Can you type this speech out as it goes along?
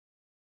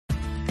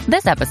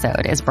This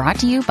episode is brought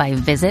to you by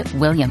Visit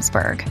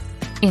Williamsburg.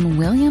 In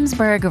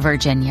Williamsburg,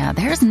 Virginia,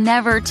 there's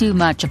never too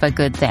much of a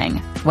good thing.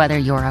 Whether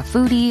you're a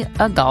foodie,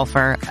 a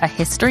golfer, a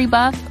history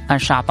buff, a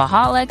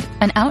shopaholic,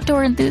 an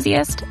outdoor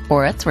enthusiast,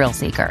 or a thrill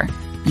seeker,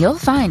 you'll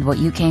find what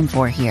you came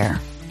for here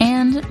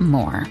and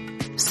more.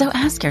 So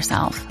ask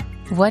yourself,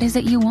 what is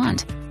it you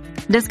want?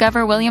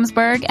 Discover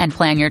Williamsburg and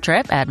plan your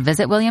trip at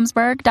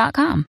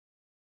visitwilliamsburg.com.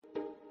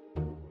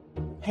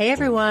 Hey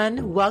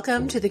everyone,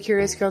 welcome to the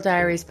Curious Girl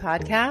Diaries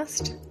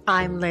podcast.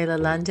 I'm Layla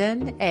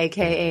London,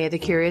 aka The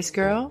Curious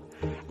Girl.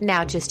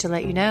 Now, just to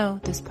let you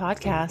know, this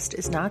podcast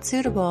is not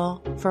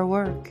suitable for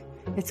work.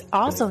 It's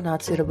also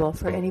not suitable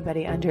for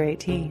anybody under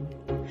 18.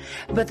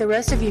 But the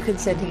rest of you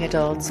consenting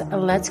adults,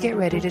 let's get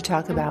ready to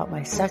talk about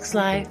my sex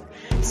life,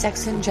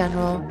 sex in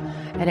general,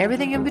 and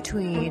everything in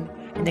between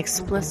in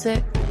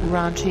explicit,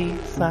 raunchy,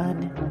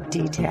 fun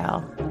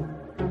detail.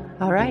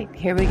 All right,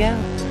 here we go.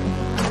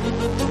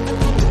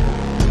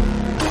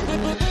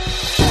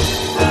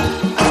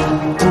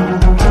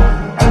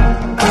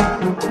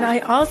 And I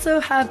also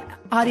have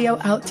audio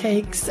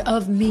outtakes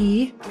of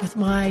me with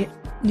my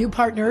new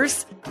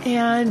partners,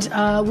 and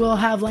we'll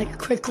have like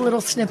quick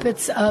little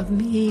snippets of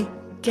me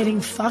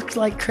getting fucked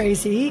like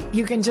crazy.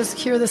 You can just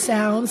hear the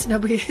sounds.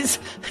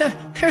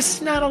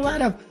 There's not a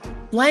lot of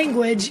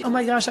language. Oh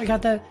my gosh, I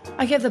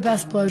gave the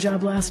best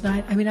blowjob last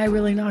night. I mean, I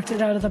really knocked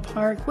it out of the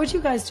park. What'd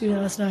you guys do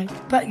last night?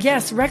 But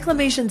yes,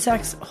 reclamation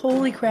sex,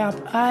 holy crap.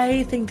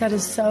 I think that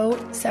is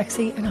so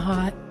sexy and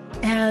hot.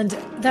 And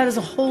that is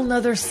a whole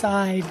nother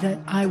side that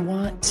I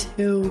want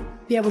to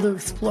be able to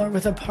explore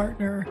with a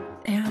partner.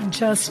 And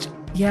just,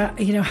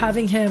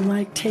 having him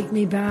like take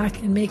me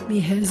back and make me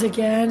his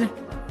again.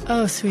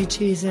 Oh, sweet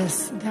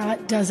Jesus,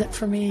 that does it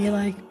for me.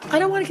 Like, I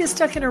don't want to get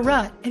stuck in a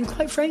rut. And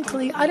quite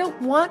frankly, I don't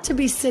want to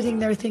be sitting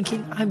there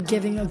thinking I'm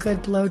giving a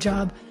good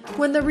blowjob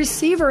when the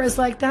receiver is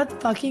like,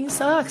 that fucking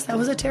sucks. That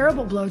was a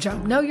terrible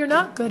blowjob. No, you're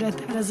not good at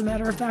that, as a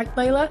matter of fact,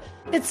 Layla.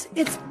 It's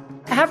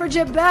average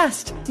at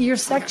best. Your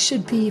sex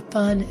should be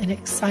fun and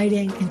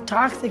exciting,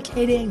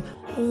 intoxicating,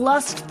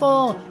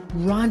 lustful,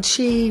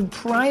 raunchy,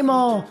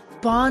 primal,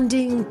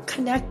 bonding,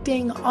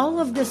 connecting, all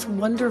of this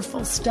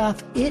wonderful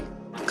stuff. It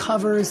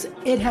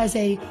has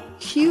a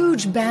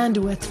huge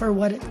bandwidth for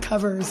what it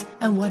covers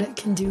and what it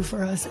can do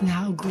for us and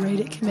how great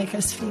it can make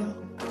us feel.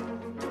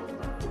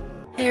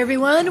 Hey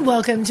everyone,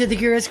 welcome to the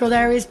Curious Girl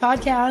Diaries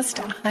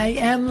podcast. I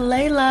am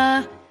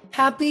Layla.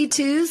 Happy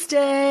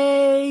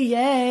Tuesday.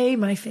 Yay,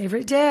 my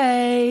favorite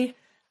day.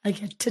 I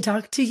get to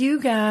talk to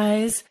you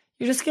guys.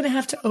 You're just going to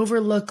have to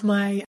overlook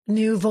my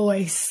new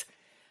voice.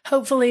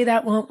 Hopefully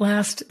that won't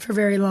last for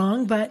very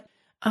long, but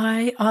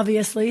I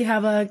obviously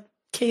have a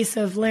case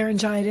of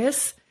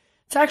laryngitis.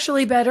 It's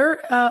actually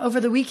better. Over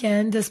the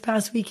weekend, this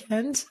past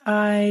weekend,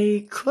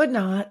 I could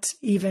not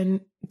even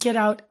get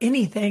out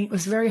anything. It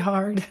was very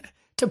hard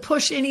to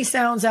push any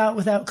sounds out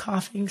without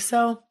coughing.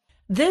 So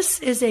this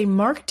is a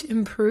marked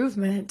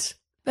improvement.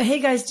 But hey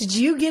guys, did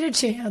you get a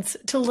chance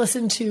to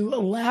listen to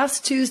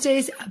last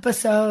Tuesday's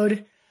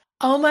episode?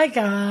 Oh my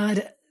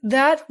God.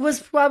 That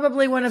was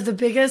probably one of the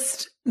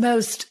biggest,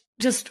 most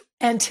just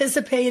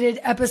anticipated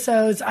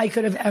episodes I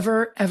could have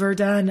ever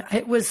done.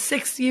 It was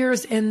 6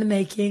 years in the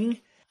making.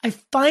 I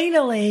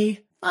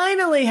finally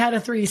had a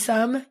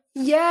threesome.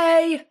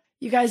 Yay!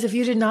 You guys, if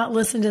you did not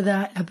listen to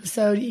that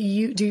episode,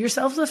 you do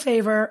yourselves a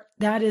favor.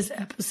 That is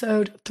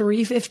episode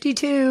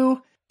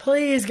 352.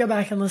 Please go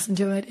back and listen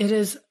to it. It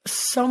is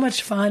so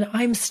much fun.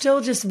 I'm still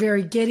just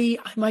very giddy.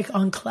 I'm like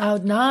on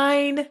cloud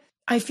 9.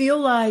 I feel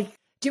like,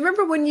 do you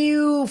remember when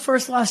you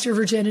first lost your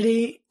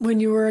virginity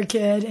when you were a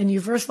kid and you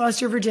first lost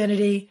your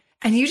virginity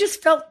and you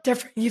just felt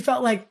different? You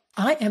felt like,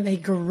 I am a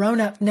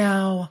grown-up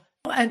now.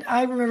 And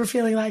I remember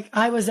feeling like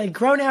I was a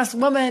grown-ass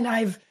woman.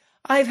 I've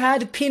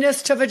had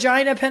penis to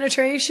vagina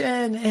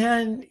penetration.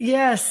 And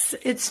yes,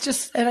 it's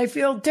just, and I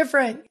feel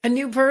different, a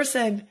new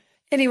person.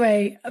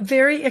 Anyway,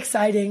 very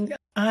exciting.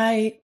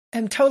 I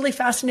am totally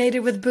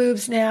fascinated with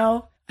boobs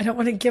now. I don't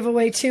want to give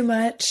away too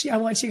much. I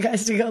want you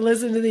guys to go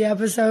listen to the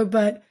episode,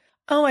 but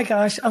oh my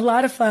gosh, a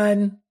lot of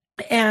fun.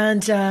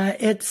 And I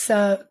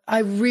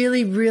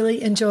really,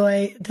 really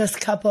enjoy this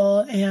couple.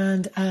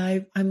 And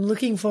I'm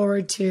looking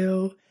forward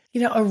to,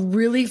 a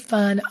really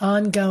fun,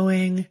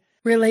 ongoing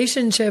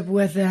relationship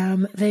with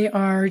them. They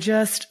are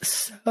just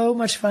so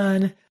much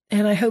fun.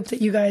 And I hope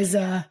that you guys,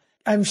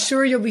 I'm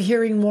sure you'll be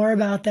hearing more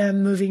about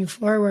them moving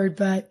forward,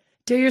 but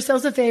do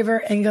yourselves a favor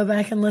and go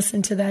back and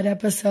listen to that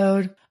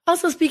episode.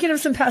 Also, speaking of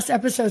some past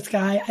episodes,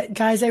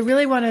 guys, I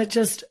really want to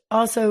just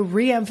also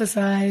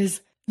reemphasize,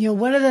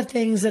 one of the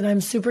things that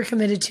I'm super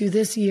committed to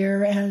this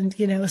year, and,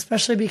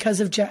 especially because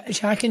of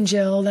Jack and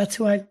Jill, that's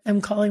who I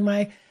am calling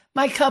my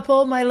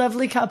couple, my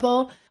lovely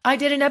couple. I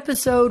did an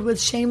episode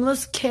with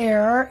Shameless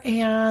Care,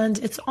 and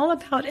it's all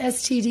about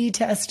STD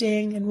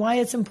testing and why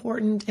it's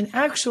important. And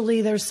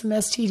actually, there's some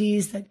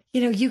STDs that,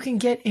 you can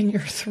get in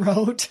your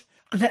throat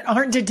that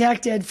aren't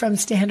detected from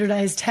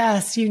standardized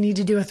tests. You need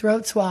to do a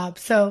throat swab.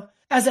 So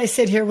as I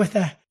sit here with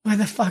a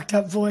fucked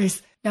up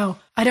voice, no,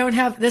 I don't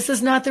have, this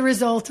is not the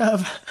result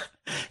of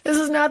This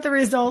is not the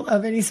result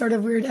of any sort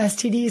of weird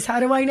STDs. How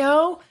do I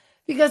know?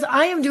 Because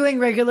I am doing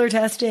regular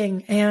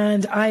testing,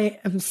 and I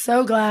am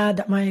so glad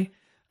that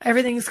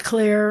everything's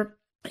clear,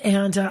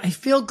 and I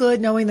feel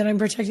good knowing that I'm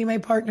protecting my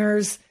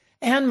partners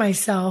and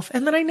myself,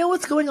 and that I know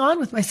what's going on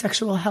with my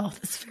sexual health.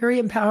 It's very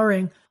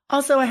empowering.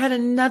 Also, I had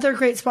another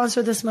great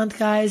sponsor this month,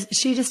 guys.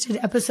 She just did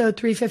episode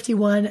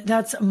 351.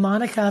 That's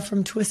Monica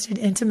from Twisted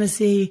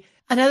Intimacy.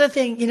 Another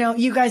thing,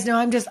 you guys know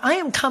I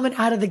am coming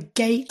out of the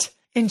gate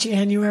in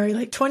January,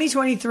 like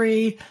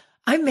 2023.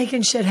 I'm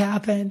making shit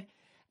happen.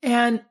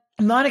 And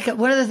Monica,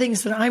 one of the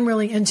things that I'm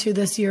really into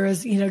this year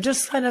is,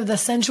 just kind of the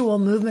sensual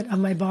movement of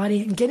my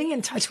body and getting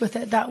in touch with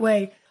it that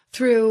way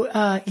through,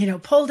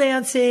 pole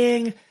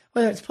dancing,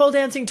 whether it's pole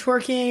dancing,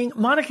 twerking.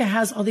 Monica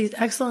has all these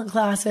excellent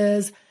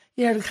classes,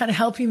 to kind of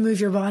help you move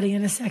your body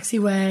in a sexy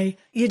way.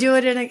 You do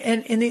it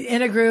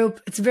in a group.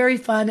 It's very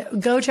fun.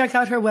 Go check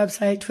out her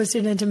website,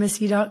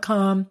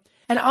 twistedintimacy.com.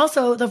 And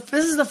also,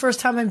 this is the first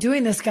time I'm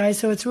doing this, guys,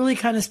 so it's really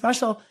kind of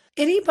special.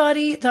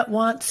 Anybody that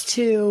wants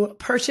to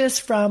purchase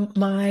from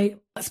my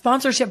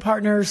sponsorship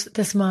partners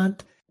this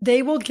month,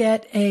 they will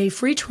get a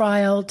free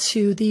trial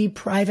to the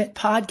private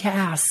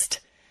podcast.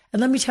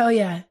 And let me tell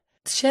you,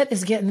 shit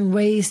is getting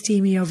way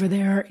steamy over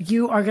there.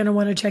 You are going to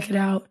want to check it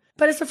out.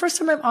 But it's the first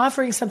time I'm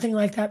offering something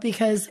like that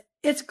because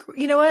it's,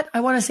 you know what?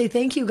 I want to say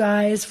thank you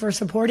guys for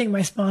supporting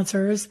my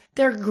sponsors.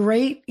 They're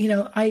great.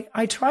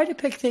 I try to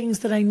pick things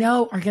that I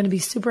know are going to be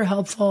super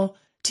helpful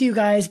to you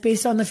guys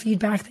based on the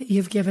feedback that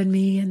you've given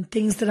me and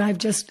things that I've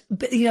just,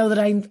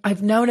 that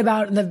I've known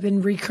about and have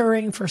been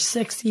recurring for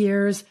 6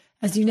 years.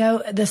 As you know,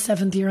 the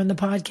 7th year in the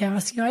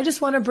podcast, I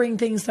just want to bring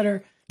things that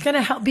are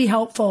going to be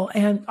helpful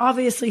and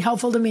obviously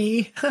helpful to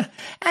me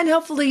and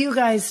helpful to you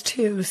guys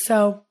too.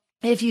 So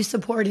if you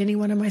support any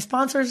one of my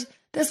sponsors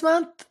this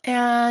month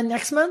and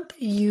next month,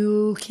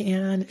 you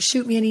can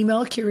shoot me an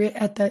email.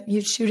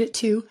 You shoot it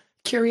to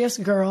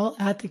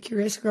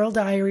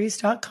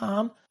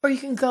curiousgirl@thecuriousgirldiaries.com, or you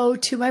can go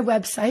to my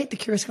website,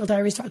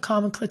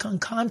 thecuriousgirldiaries.com, and click on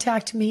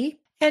Contact Me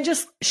and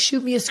just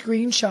shoot me a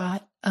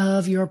screenshot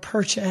of your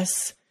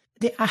purchase.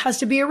 It has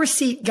to be a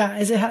receipt,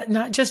 guys.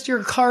 Not just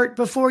your cart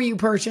before you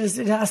purchase.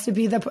 It has to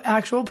be the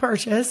actual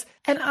purchase.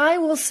 And I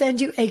will send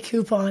you a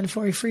coupon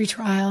for a free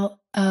trial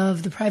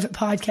of the private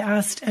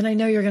podcast. And I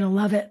know you're going to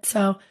love it.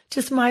 So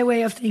just my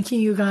way of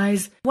thanking you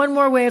guys. One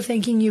more way of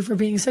thanking you for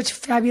being such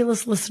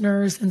fabulous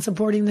listeners and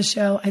supporting the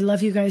show. I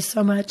love you guys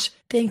so much.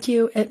 Thank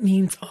you. It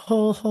means a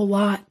whole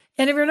lot.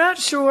 And if you're not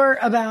sure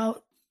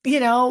about,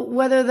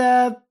 whether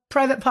the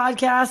private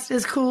podcast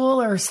is cool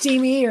or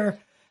steamy or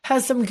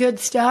has some good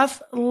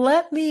stuff,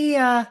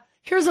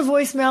 here's a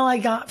voicemail I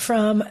got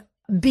from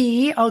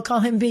B. I'll call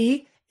him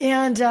B.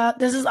 And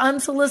this is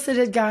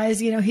unsolicited,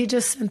 guys. He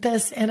just sent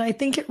this, and I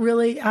think it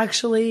really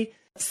actually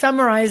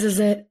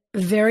summarizes it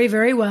very,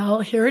 very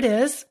well. Here it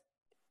is.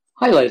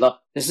 Hi, Layla.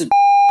 This is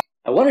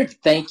I wanted to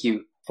thank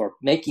you for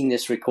making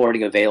this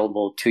recording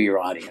available to your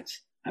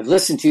audience. I've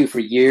listened to you for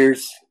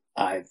years.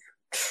 I've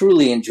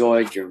truly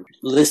enjoyed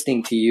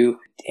listening to you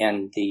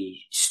and the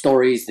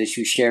stories that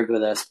you shared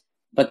with us.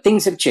 But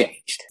things have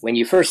changed. When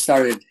you first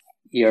started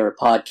your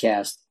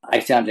podcast,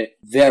 I found it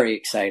very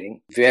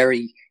exciting,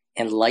 very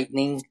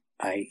enlightening.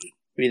 I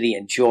really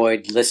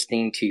enjoyed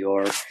listening to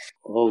your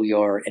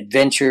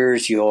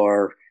adventures,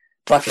 your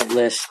bucket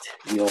list,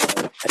 your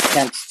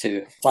attempts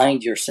to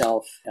find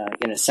yourself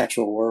in a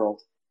sexual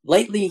world.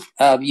 Lately,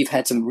 you've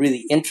had some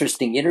really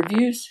interesting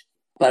interviews,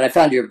 but I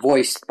found your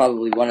voice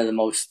probably one of the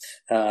most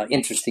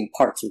interesting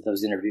parts of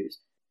those interviews.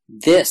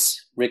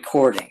 This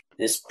recording,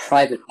 this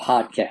private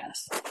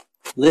podcast,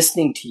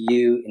 listening to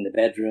you in the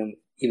bedroom,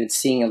 even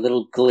seeing a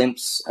little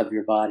glimpse of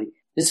your body,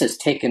 this has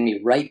taken me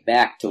right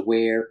back to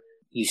where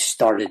you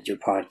started your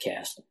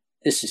podcast.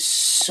 This is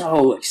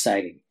so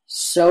exciting,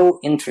 so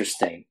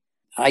interesting.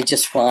 I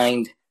just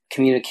find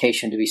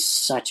communication to be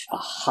such a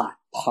hot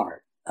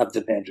part of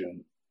the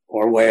bedroom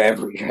or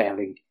wherever you're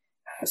having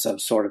some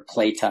sort of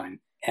playtime.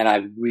 And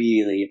I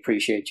really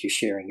appreciate you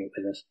sharing it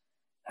with us.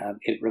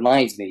 It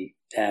reminds me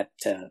that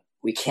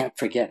we can't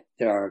forget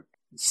there are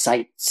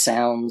sight,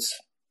 sounds,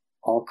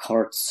 all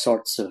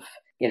sorts of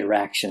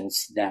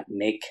interactions that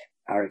make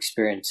our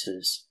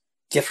experiences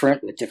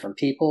different with different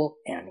people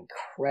and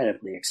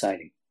incredibly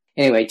exciting.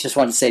 Anyway, just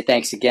wanted to say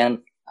thanks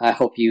again. I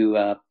hope you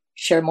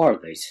share more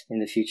of these in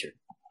the future.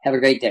 Have a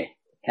great day.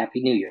 Happy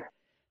New Year.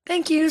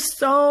 Thank you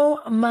so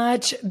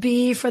much,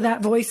 B, for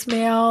that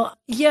voicemail.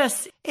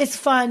 Yes, it's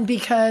fun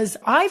because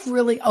I've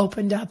really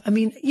opened up. I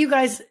mean, you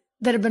guys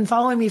that have been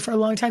following me for a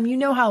long time, you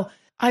know how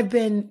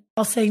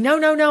I'll say,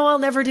 no, I'll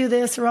never do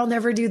this or I'll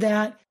never do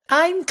that.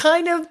 I'm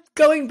kind of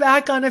going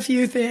back on a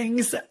few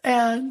things,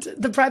 and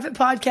the private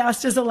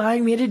podcast is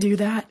allowing me to do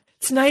that.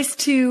 It's nice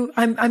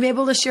I'm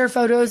able to share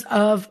photos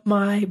of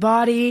my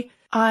body.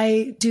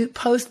 I do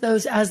post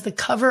those as the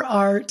cover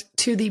art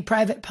to the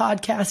private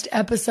podcast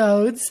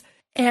episodes.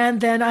 And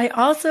then I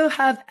also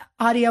have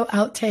audio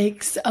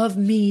outtakes of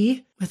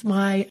me with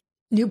my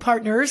new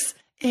partners.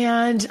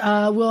 And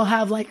we'll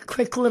have like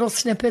quick little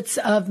snippets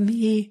of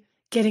me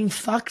getting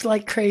fucked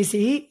like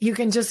crazy. You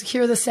can just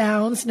hear the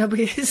sounds.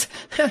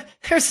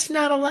 There's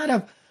not a lot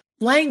of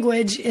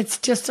language. It's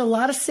just a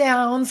lot of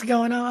sounds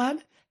going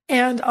on.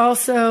 And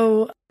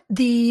also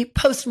the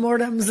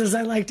postmortems, as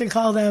I like to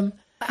call them,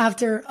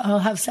 after I'll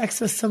have sex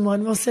with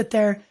someone, we'll sit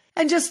there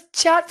and just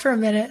chat for a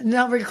minute and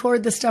I'll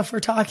record the stuff we're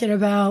talking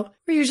about.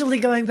 We're usually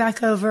going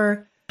back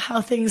over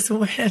how things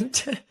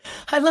went.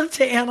 I love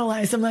to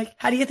analyze. I'm like,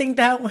 how do you think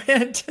that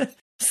went?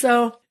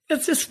 So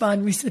it's just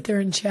fun. We sit there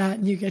and chat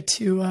and you get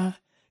to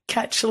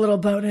catch little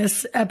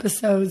bonus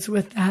episodes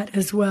with that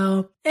as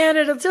well. And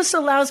it just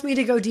allows me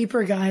to go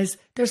deeper, guys.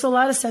 There's a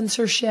lot of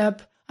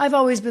censorship. I've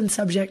always been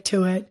subject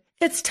to it.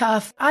 It's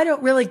tough. I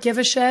don't really give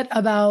a shit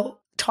about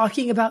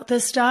talking about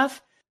this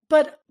stuff,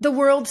 but the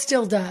world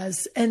still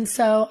does. And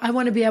so I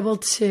want to be able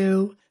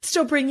to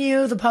still bring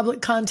you the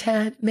public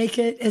content, make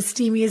it as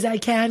steamy as I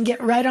can,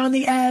 get right on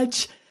the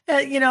edge.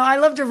 I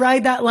love to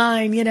ride that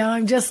line.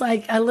 I'm just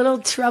like a little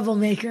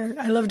troublemaker.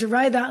 I love to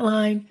ride that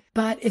line.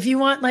 But if you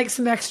want like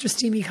some extra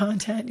steamy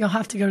content, you'll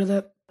have to go to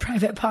the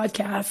private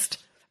podcast.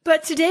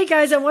 But today,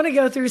 guys, I want to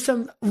go through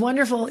some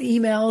wonderful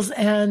emails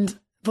and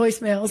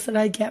voicemails that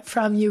I get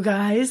from you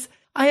guys.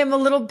 I am a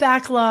little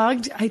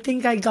backlogged. I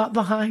think I got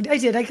behind.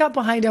 I got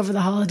behind over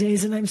the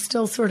holidays and I'm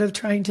still sort of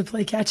trying to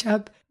play catch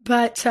up.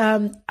 But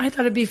I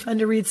thought it'd be fun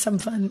to read some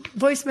fun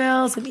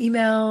voicemails and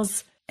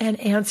emails and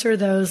answer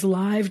those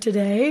live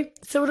today.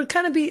 So it'll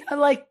kind of be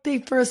like the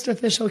first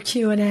official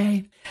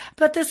Q&A.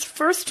 But this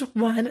first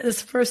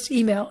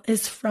email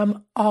is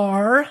from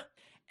R.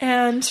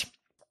 And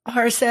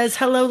R says,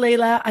 hello,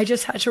 Layla. I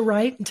just had to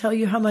write and tell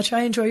you how much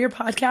I enjoy your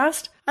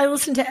podcast. I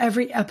listen to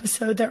every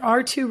episode. There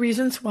are 2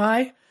 reasons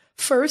why.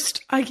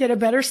 First, I get a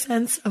better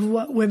sense of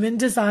what women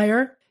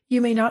desire.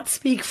 You may not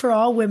speak for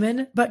all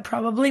women, but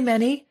probably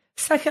many.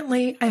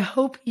 Secondly, I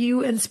hope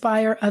you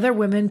inspire other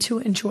women to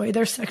enjoy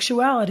their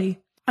sexuality.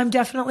 I'm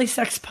definitely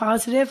sex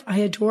positive. I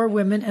adore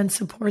women and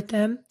support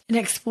them in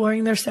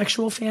exploring their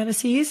sexual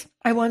fantasies.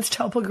 I once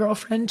helped a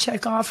girlfriend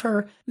check off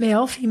her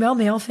male, female,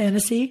 male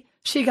fantasy.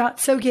 She got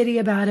so giddy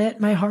about it,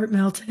 my heart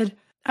melted.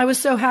 I was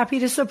so happy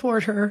to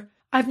support her.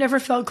 I've never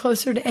felt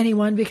closer to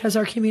anyone because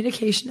our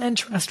communication and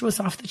trust was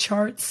off the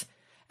charts.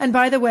 And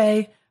by the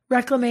way,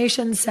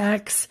 reclamation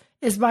sex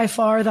is by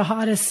far the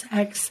hottest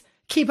sex.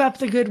 Keep up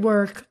the good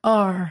work,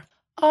 R.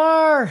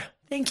 R,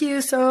 thank you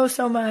so,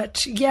 so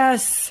much.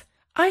 Yes,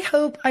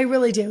 I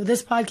really do.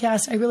 This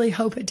podcast, I really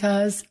hope it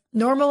does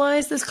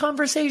normalize this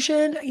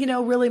conversation.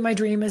 Really my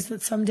dream is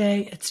that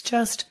someday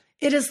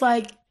it is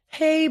like,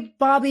 hey,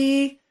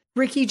 Bobby,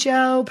 Ricky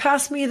Joe,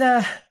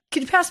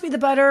 could you pass me the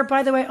butter?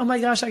 By the way, oh my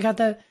gosh, I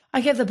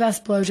gave the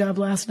best blowjob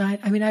last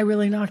night. I mean, I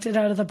really knocked it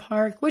out of the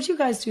park. What'd you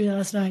guys do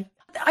last night?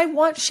 I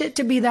want shit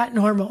to be that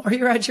normal. Or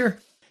you're at your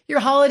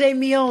holiday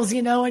meals,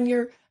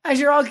 and as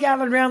you're all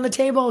gathered around the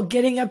table,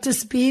 getting up to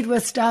speed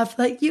with stuff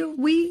like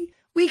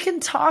we can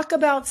talk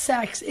about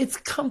sex. It's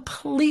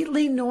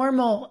completely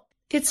normal.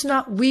 It's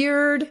not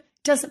weird.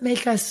 Doesn't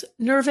make us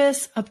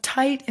nervous,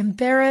 uptight,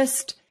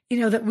 embarrassed.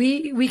 That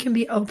we can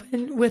be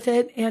open with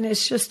it. And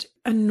it's just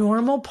a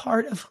normal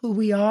part of who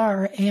we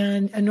are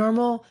and a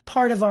normal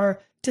part of our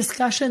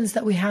discussions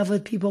that we have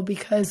with people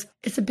because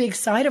it's a big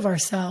side of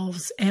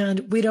ourselves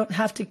and we don't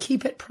have to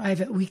keep it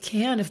private. We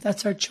can if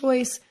that's our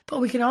choice,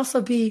 but we can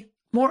also be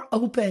more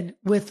open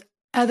with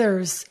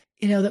others,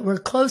 that we're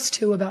close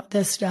to about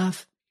this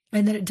stuff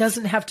and that it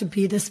doesn't have to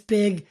be this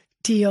big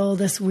deal,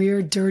 this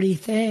weird, dirty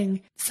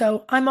thing.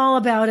 So I'm all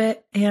about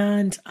it.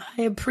 And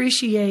I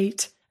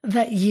appreciate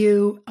that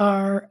you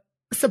are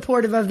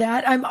supportive of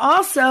that. I'm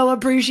also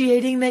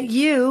appreciating that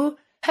you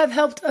have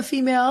helped a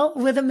female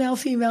with a male,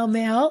 female,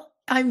 male.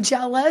 I'm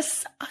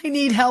jealous. I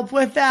need help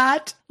with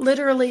that.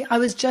 Literally, I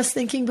was just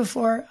thinking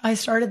before I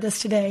started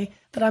this today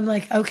that I'm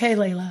like, okay,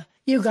 Layla,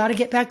 you got to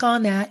get back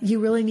on that. You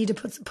really need to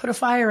put a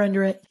fire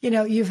under it.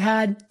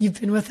 You've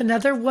been with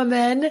another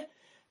woman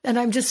and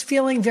I'm just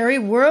feeling very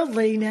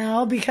worldly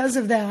now because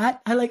of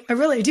that. I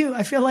really do.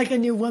 I feel like a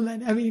new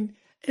woman. I mean,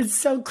 it's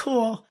so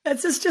cool.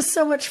 It's just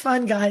so much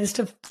fun, guys,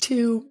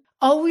 to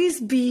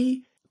always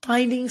be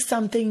finding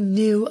something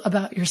new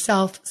about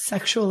yourself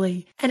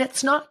sexually. And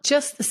it's not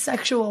just the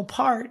sexual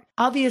part.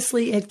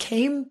 Obviously, it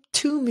came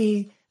to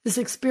me. This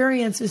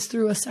experience is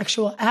through a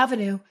sexual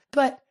avenue,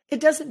 but it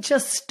doesn't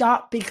just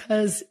stop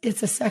because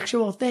it's a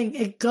sexual thing.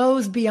 It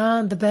goes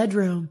beyond the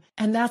bedroom.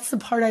 And that's the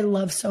part I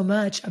love so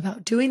much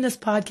about doing this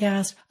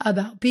podcast,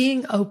 about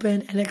being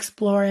open and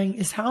exploring,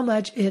 is how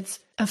much it's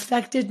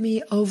affected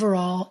me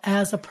overall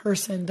as a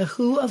person. The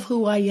who of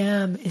who I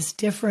am is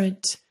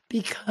different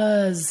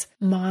because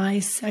my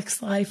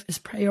sex life is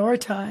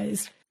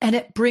prioritized and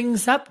it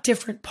brings up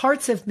different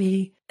parts of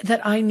me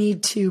that I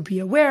need to be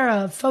aware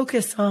of,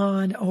 focus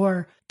on,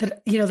 or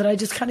that, that I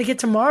just kind of get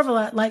to marvel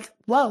at, like,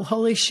 whoa,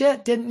 holy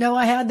shit, didn't know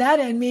I had that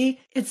in me.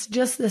 It's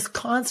just this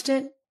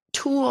constant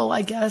tool,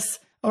 I guess,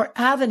 or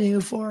avenue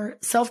for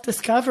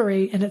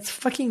self-discovery. And it's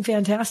fucking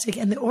fantastic.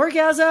 And the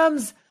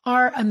orgasms,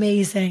 are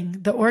amazing.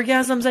 The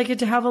orgasms I get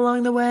to have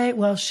along the way,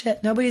 well,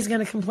 shit, nobody's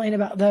going to complain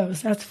about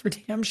those. That's for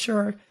damn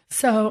sure.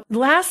 So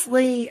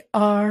lastly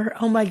are,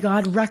 oh my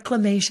God,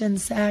 reclamation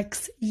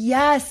sex.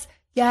 Yes,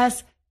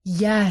 yes,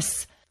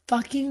 yes.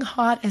 Fucking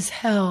hot as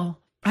hell.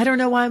 I don't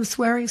know why I'm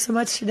swearing so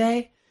much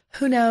today.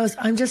 Who knows?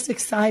 I'm just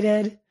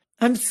excited.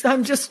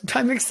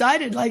 I'm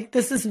excited. Like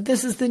this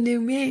is the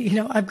new me. You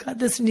know, I've got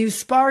this new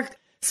spark,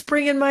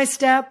 spring in my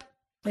step.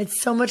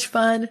 It's so much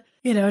fun,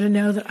 you know, to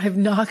know that I've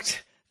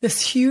knocked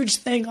this huge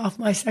thing off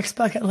my sex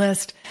bucket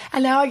list.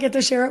 And now I get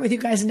to share it with you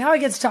guys. And now I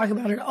get to talk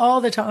about it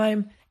all the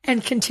time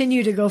and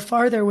continue to go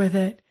farther with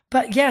it.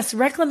 But yes,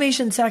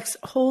 reclamation sex,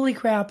 holy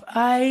crap.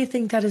 I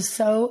think that is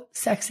so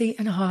sexy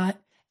and hot.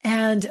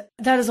 And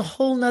that is a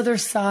whole nother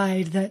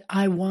side that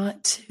I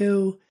want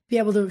to be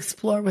able to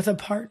explore with a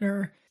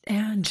partner.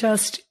 And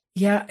just,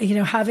 yeah, you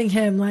know, having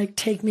him like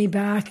take me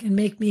back and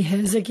make me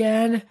his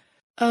again.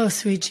 Oh,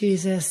 sweet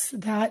Jesus.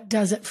 That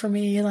does it for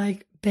me,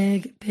 like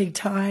big, big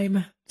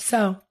time.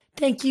 So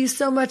thank you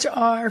so much,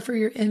 R, for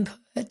your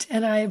input.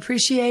 And I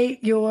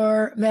appreciate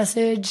your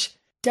message.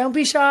 Don't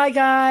be shy,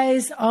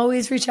 guys.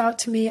 Always reach out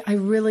to me. I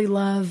really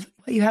love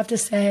what you have to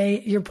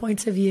say, your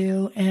points of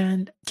view,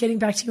 and getting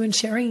back to you and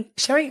sharing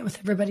it with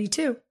everybody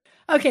too.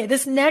 Okay,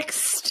 this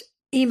next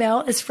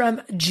email is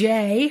from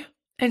Jay,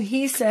 and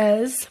he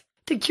says,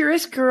 "The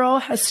Curious Girl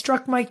has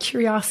struck my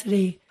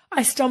curiosity.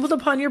 I stumbled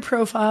upon your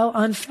profile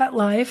on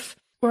FetLife,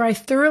 where I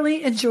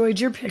thoroughly enjoyed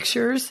your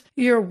pictures.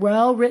 Your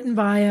well-written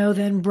bio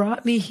then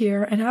brought me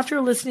here, and after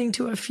listening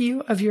to a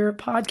few of your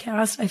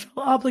podcasts, I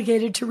felt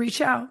obligated to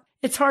reach out.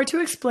 It's hard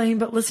to explain,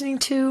 but listening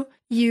to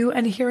you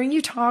and hearing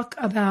you talk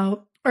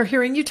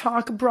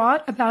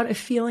brought about a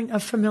feeling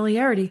of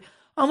familiarity,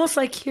 almost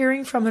like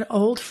hearing from an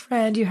old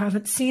friend you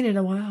haven't seen in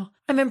a while.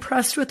 I'm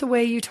impressed with the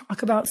way you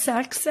talk about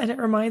sex, and it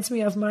reminds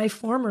me of my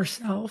former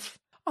self.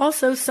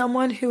 Also,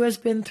 someone who has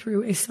been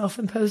through a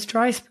self-imposed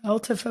dry spell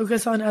to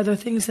focus on other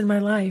things in my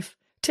life.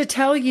 To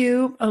tell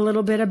you a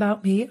little bit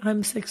about me,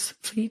 I'm 6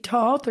 feet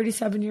tall,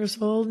 37 years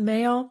old,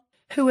 male,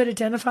 who would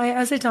identify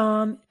as a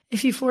dom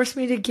if you force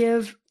me to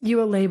give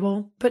you a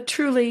label, but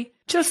truly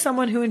just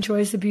someone who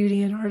enjoys the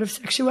beauty and art of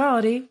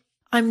sexuality.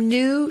 I'm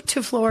new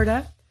to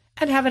Florida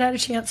and haven't had a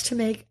chance to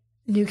make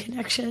new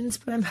connections,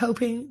 but I'm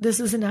hoping this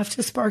is enough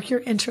to spark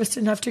your interest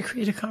enough to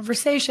create a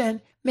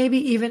conversation, maybe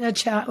even a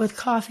chat with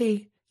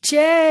coffee.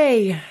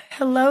 Jay,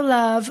 hello,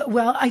 love.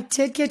 Well, I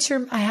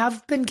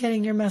have been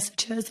getting your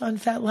messages on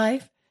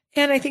FetLife,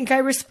 and I think I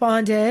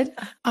responded.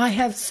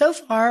 So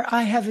far,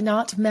 I have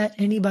not met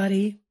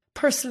anybody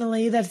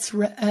personally that's,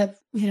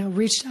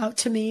 reached out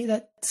to me,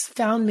 that's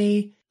found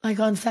me like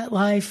on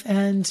FetLife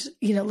and,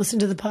 listened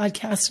to the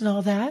podcast and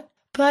all that.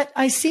 But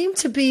I seem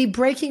to be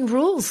breaking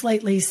rules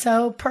lately,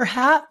 so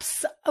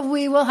perhaps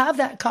we will have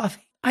that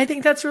coffee. I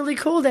think that's really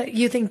cool that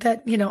you think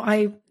that,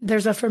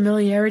 there's a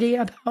familiarity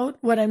about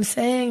what I'm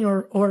saying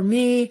or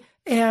me.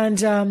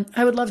 And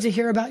I would love to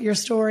hear about your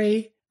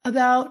story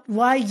about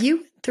why you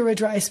went through a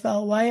dry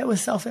spell, why it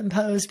was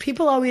self-imposed.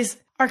 People always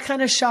are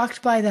kind of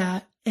shocked by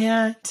that.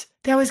 And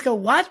they always go,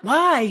 what?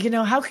 Why?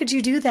 How could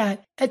you do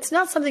that? It's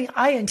not something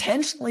I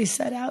intentionally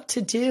set out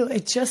to do.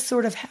 It just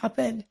sort of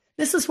happened.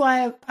 This is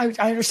why I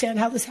understand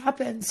how this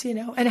happens,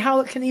 and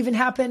how it can even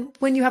happen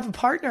when you have a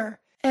partner.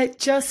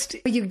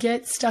 You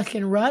get stuck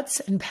in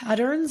ruts and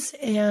patterns,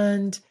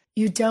 and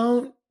you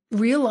don't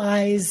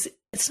realize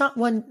it's not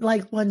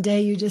one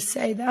day you just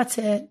say, that's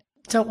it,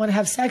 don't want to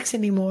have sex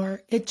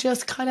anymore. It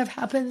just kind of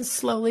happens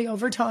slowly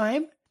over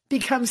time,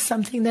 becomes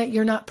something that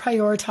you're not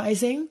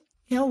prioritizing.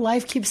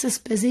 Life keeps us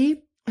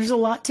busy. There's a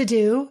lot to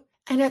do.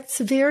 And it's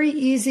very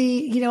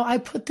easy. I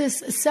put this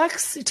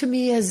sex to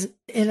me as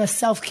in a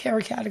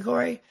self-care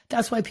category.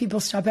 That's why people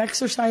stop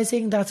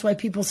exercising. That's why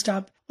people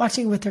stop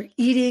watching what they're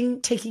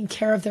eating, taking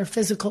care of their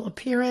physical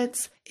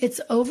appearance. It's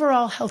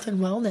overall health and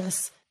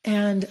wellness.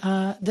 And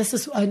this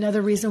is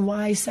another reason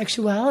why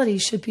sexuality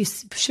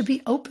should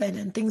be open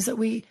and things that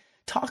we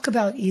talk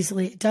about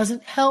easily. It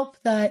doesn't help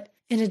that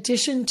in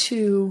addition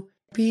to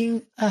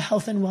being a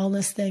health and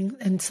wellness thing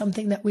and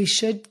something that we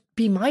should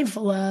be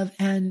mindful of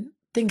and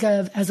think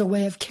of as a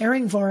way of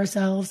caring for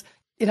ourselves,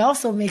 it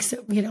also makes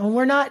it,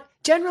 we're not,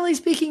 generally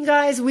speaking,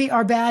 guys, we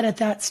are bad at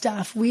that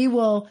stuff.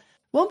 We'll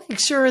make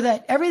sure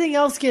that everything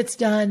else gets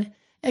done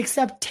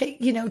except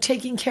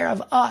taking care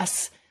of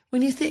us.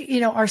 When you think,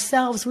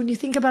 ourselves, when you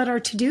think about our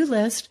to-do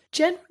list,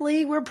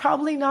 generally we're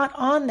probably not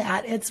on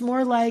that. It's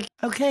more like,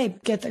 okay,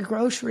 get the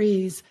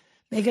groceries,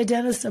 make a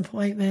dentist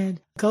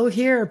appointment, go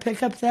here,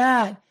 pick up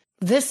that,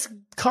 this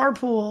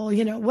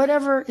carpool,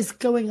 whatever is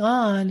going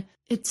on.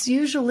 It's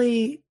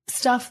usually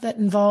stuff that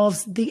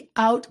involves the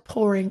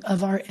outpouring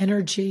of our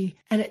energy,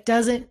 and it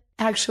doesn't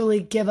actually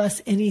give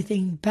us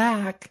anything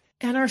back.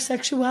 And our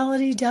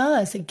sexuality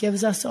does. It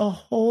gives us a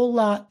whole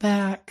lot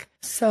back.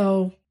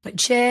 So,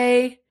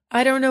 Jay,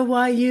 I don't know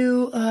why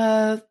you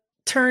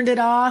turned it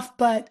off,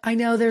 but I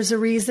know there's a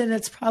reason.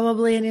 It's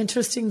probably an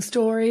interesting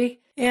story.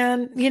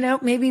 And,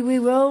 maybe we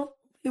will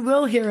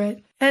hear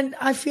it. And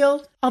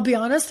I'll be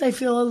honest, I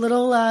feel I'm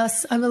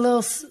a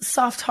little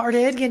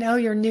soft-hearted.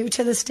 You're new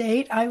to the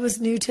state. I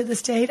was new to the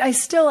state. I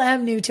still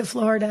am new to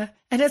Florida.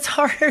 And it's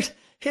hard.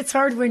 It's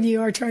hard when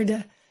you are trying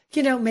to,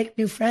 make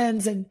new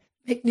friends and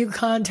make new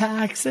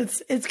contacts.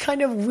 It's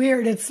kind of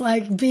weird. It's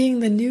like being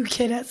the new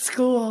kid at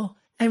school.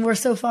 And we're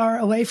so far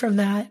away from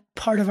that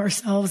part of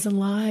ourselves and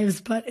lives.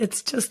 But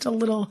it's just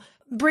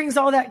brings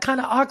all that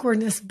kind of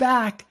awkwardness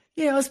back.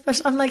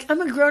 Especially,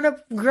 I'm a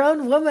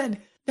grown woman.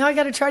 Now I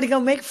got to try to go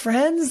make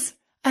friends.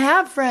 I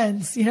have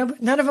friends,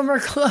 but none of them are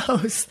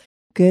close.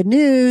 Good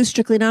news.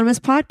 Strictly Anonymous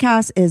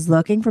Podcast is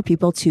looking for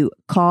people to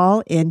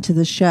call into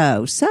the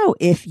show. So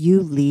if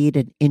you lead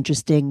an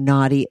interesting,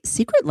 naughty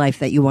secret life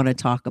that you want to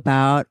talk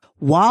about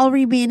while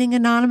remaining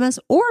anonymous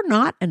or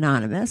not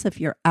anonymous, if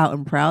you're out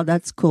and proud,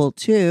 that's cool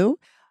too.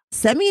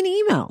 Send me an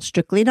email,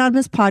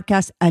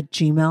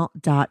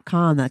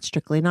 strictlyanonymouspodcast@gmail.com. That's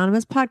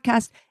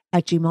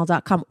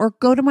strictlyanonymouspodcast@gmail.com, or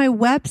go to my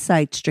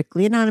website,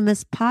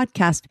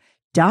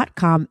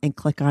 strictlyanonymouspodcast.com, and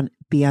click on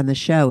Be on the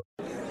Show.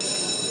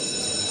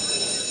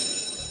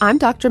 I'm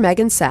Dr.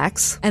 Megan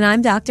Sachs. And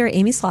I'm Dr.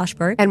 Amy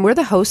Schlossberg. And we're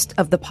the host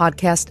of the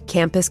podcast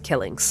Campus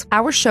Killings.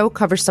 Our show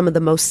covers some of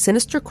the most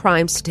sinister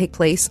crimes to take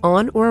place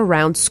on or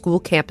around school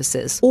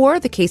campuses,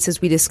 or the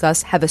cases we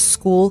discuss have a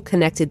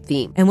school-connected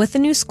theme. And with the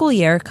new school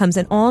year comes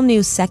an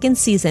all-new second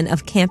season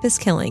of Campus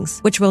Killings,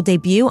 which will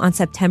debut on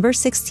September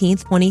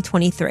 16th,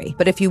 2023.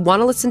 But if you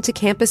want to listen to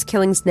Campus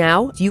Killings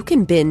now, you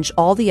can binge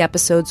all the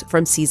episodes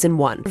from season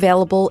 1.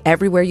 Available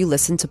everywhere you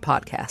listen to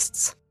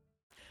podcasts.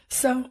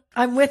 So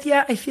I'm with you.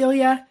 I feel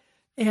you.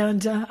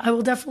 And I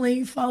will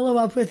definitely follow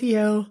up with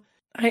you.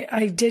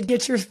 I did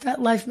get your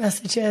FetLife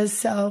messages,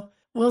 so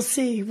we'll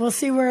see. We'll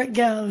see where it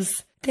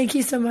goes. Thank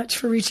you so much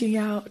for reaching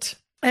out.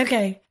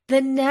 Okay.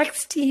 The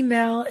next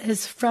email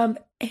is from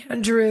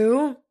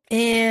Andrew,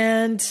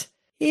 and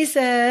he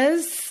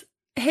says,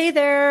 "Hey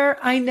there.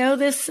 I know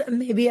this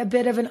may be a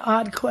bit of an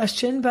odd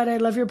question, but I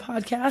love your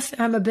podcast.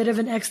 I'm a bit of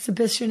an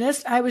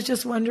exhibitionist. I was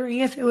just wondering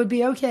if it would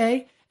be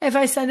okay if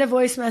I send a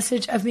voice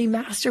message of me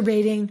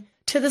masturbating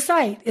to the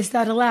site. Is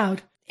that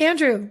allowed?"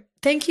 Andrew,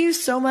 thank you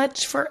so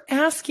much for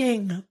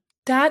asking.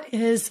 That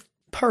is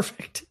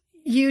perfect.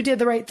 You did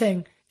the right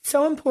thing. It's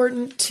so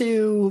important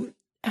to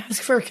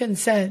ask for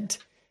consent.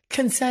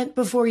 Consent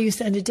before you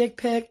send a dick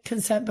pic,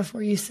 consent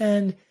before you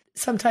send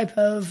some type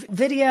of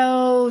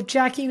video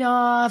jacking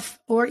off,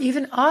 or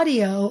even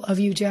audio of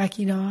you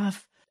jacking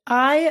off.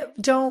 I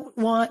don't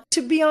want,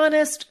 to be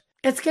honest,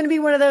 it's going to be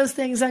one of those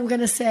things I'm going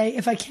to say,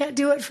 if I can't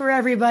do it for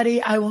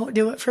everybody, I won't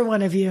do it for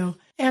one of you.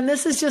 And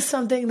this is just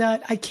something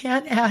that I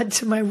can't add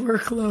to my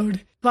workload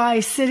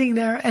by sitting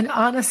there and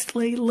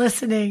honestly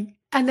listening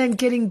and then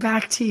getting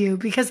back to you,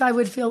 because I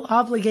would feel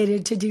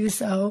obligated to do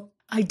so.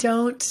 I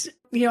don't,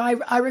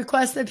 I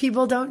request that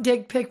people don't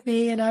dick pic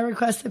me, and I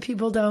request that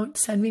people don't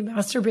send me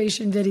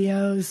masturbation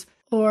videos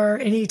or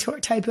any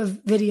type of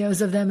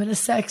videos of them in a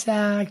sex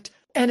act.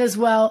 And as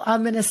well,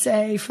 I'm going to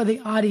say for the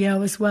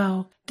audio as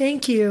well,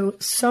 thank you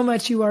so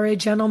much. You are a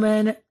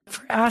gentleman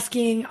for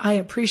asking. I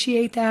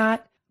appreciate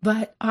that.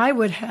 But I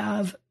would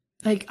have,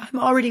 I'm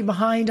already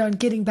behind on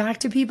getting back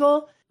to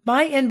people.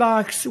 My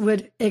inbox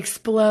would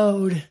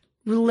explode,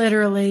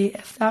 literally,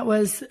 if that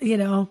was,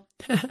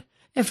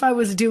 if I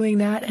was doing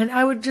that. And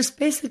I would just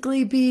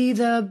basically be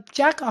the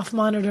jack-off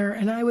monitor.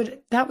 And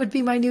that would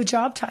be my new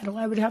job title.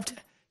 I would have to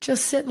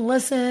just sit and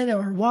listen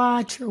or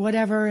watch or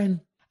whatever.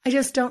 And I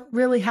just don't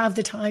really have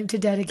the time to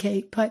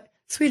dedicate. But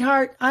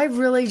sweetheart, I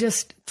really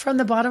just, from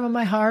the bottom of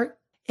my heart,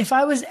 if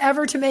I was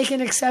ever to make an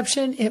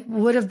exception, it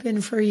would have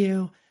been for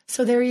you.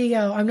 So there you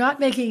go. I'm not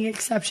making an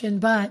exception,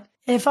 but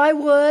if I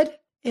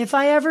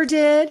ever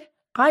did,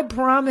 I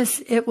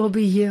promise it will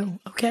be you.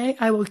 Okay.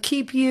 I will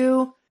keep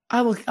you.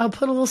 I'll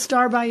put a little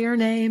star by your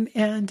name.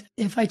 And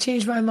if I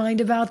change my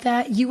mind about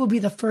that, you will be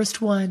the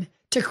first one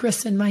to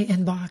christen my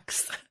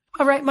inbox.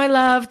 All right, my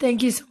love.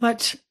 Thank you so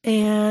much.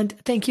 And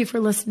thank you for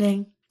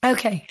listening.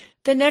 Okay.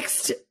 The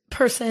next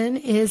person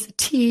is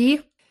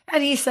T,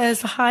 and he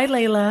says, "Hi,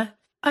 Layla.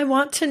 I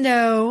want to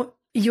know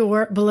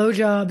your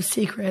blowjob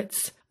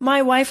secrets.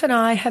 My wife and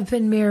I have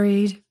been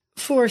married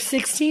for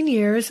 16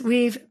 years.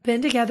 We've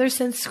been together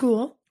since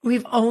school.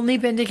 We've only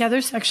been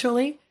together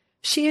sexually.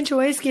 She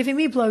enjoys giving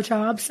me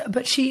blowjobs,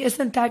 but she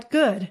isn't that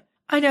good.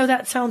 I know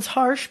that sounds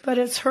harsh, but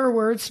it's her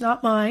words,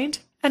 not mine.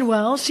 And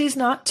well, she's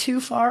not too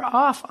far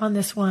off on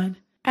this one.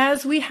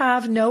 As we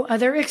have no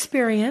other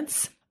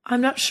experience,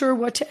 I'm not sure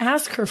what to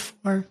ask her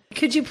for.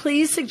 Could you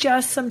please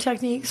suggest some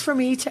techniques for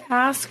me to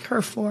ask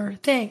her for?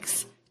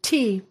 Thanks,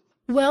 T."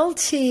 Well,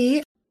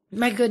 T,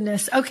 my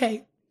goodness.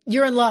 Okay,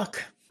 you're in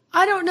luck.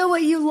 I don't know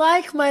what you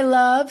like, my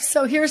love.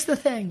 So here's the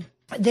thing.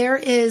 There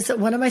is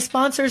one of my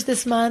sponsors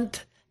this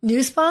month.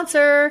 New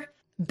sponsor,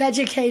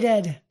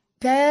 Beducated.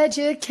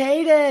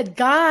 Beducated.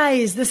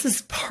 Guys, this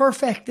is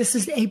perfect. This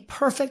is a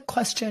perfect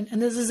question.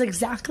 And this is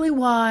exactly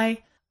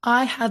why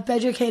I have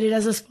Beducated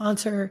as a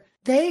sponsor.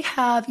 They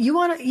have, you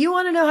want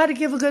to know how to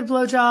give a good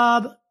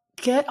blowjob?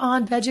 Get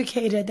on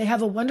Beducated. They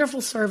have a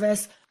wonderful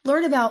service.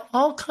 Learn about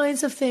all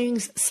kinds of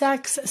things,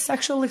 sex,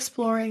 sexual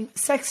exploring,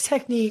 sex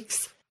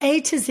techniques.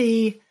 A to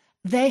Z,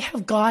 they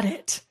have got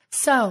it.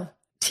 So,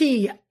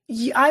 T,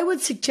 I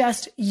would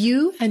suggest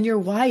you and your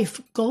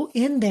wife go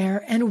in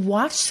there and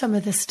watch some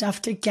of this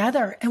stuff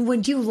together. And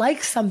when you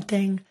like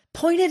something,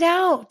 point it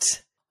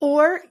out.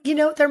 Or,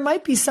 there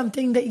might be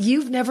something that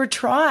you've never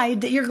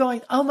tried that you're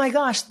going, oh my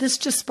gosh, this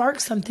just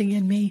sparked something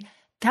in me.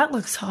 That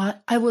looks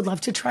hot. I would love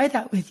to try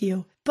that with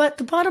you. But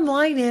the bottom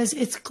line is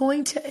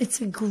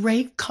it's a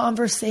great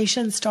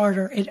conversation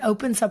starter. It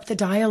opens up the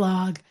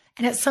dialogue,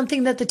 and it's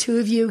something that the two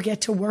of you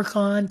get to work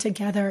on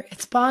together.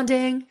 It's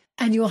bonding,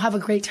 and you will have a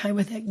great time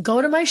with it.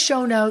 Go to my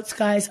show notes,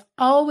 guys.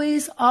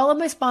 Always, all of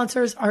my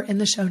sponsors are in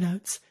the show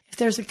notes. If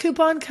there's a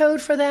coupon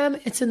code for them,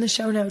 it's in the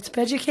show notes.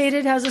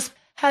 Beducated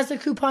has a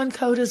coupon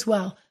code as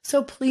well.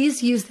 So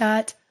please use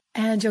that,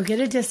 and you'll get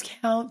a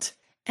discount,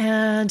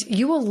 and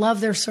you will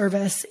love their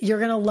service. You're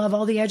going to love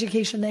all the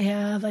education they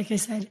have. Like I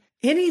said,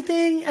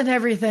 anything and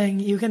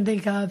everything you can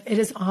think of, it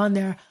is on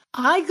there.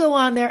 I go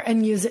on there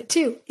and use it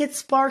too. It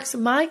sparks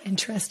my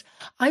interest.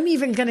 I'm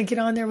even going to get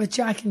on there with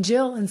Jack and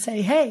Jill and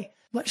say, hey,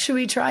 what should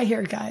we try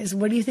here, guys?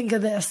 What do you think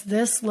of this?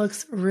 This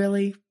looks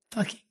really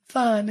fucking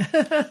fun.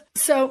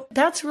 So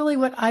that's really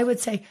what I would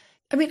say.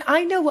 I mean,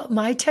 I know what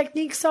my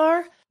techniques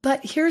are,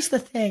 but here's the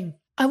thing.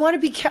 I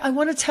want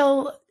to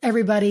tell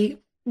everybody,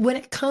 when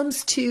it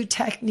comes to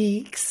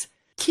techniques,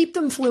 keep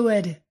them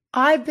fluid.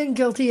 I've been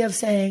guilty of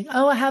saying,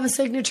 oh, I have a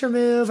signature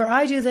move, or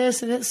I do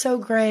this and it's so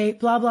great,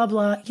 blah, blah,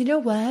 blah. You know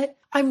what?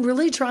 I'm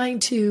really trying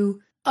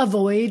to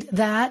avoid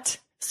that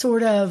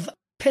sort of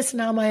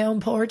pissing on my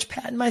own porch,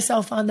 patting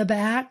myself on the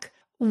back.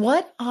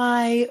 What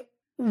I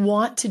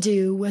want to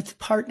do with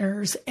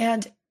partners,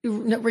 and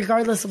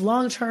regardless of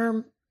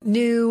long-term,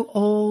 new,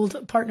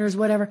 old partners,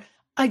 whatever,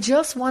 I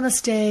just want to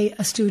stay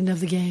a student of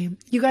the game.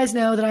 You guys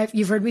know that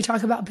you've heard me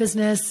talk about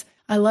business.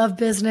 I love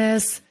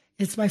business.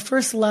 It's my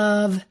first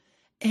love.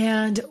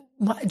 And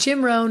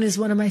Jim Rohn is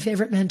one of my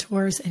favorite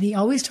mentors, and he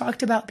always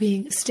talked about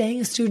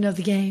staying a student of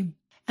the game.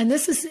 And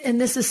this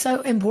is so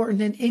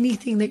important in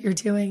anything that you're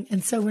doing.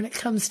 And so when it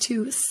comes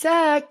to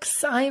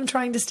sex, I am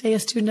trying to stay a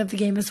student of the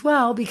game as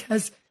well,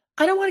 because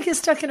I don't want to get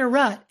stuck in a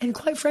rut. And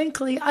quite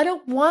frankly, I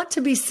don't want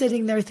to be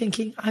sitting there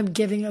thinking I'm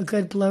giving a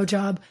good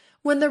blowjob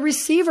when the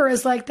receiver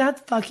is like,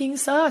 that fucking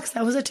sucks.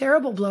 That was a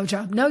terrible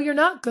blowjob. No, you're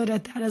not good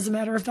at that. As a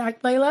matter of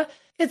fact, Layla,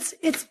 it's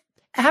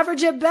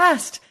average at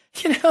best.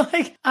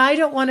 I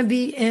don't want to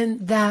be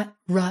in that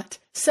rut.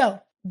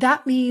 So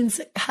that means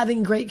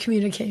having great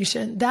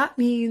communication. That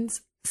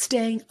means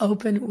staying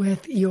open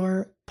with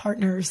your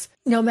partners,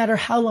 no matter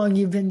how long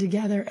you've been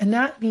together. And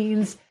that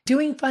means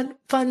doing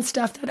fun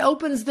stuff that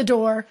opens the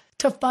door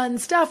to fun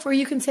stuff where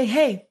you can say,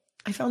 hey,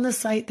 I found this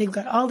site. They've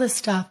got all this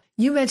stuff.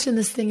 You mentioned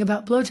this thing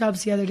about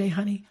blowjobs the other day,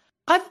 honey.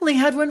 I've only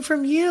had one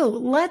from you.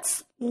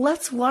 Let's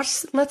watch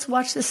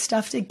this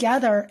stuff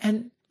together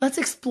and let's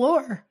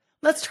explore.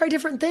 Let's try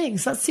different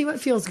things. Let's see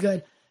what feels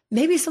good.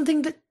 Maybe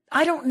something that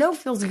I don't know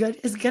feels good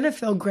is going to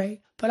feel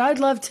great. But I'd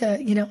love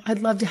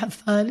to have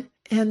fun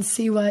and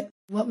see what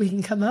we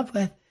can come up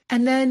with.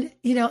 And then,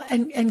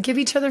 and give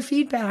each other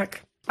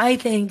feedback. I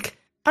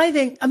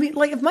mean,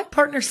 like if my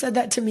partner said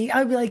that to me, I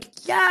would be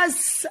like,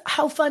 yes,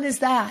 how fun is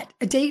that?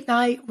 A date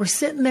night, we're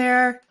sitting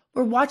there,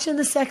 we're watching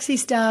the sexy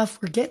stuff,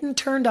 we're getting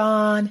turned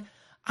on.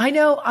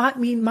 I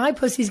mean, my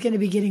pussy's going to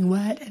be getting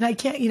wet, and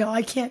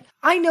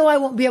I know I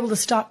won't be able to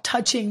stop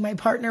touching my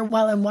partner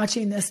while I'm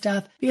watching this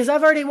stuff because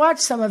I've already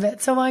watched some of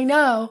it. So I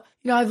know,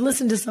 I've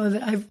listened to some of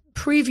it. I've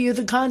previewed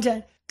the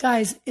content.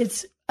 Guys,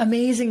 it's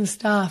amazing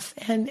stuff.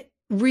 And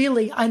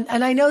really, and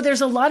I know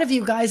there's a lot of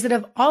you guys that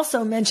have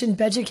also mentioned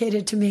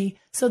Beducated to me.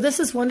 So this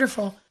is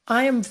wonderful.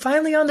 I am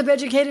finally on the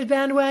Beducated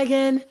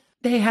bandwagon.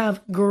 They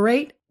have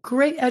great,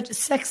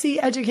 sexy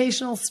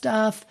educational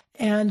stuff.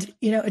 And,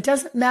 it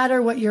doesn't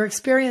matter what your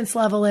experience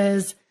level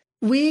is.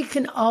 We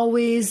can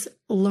always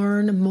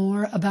learn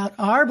more about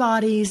our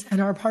bodies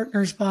and our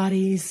partner's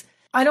bodies.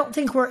 I don't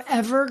think we're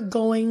ever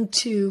going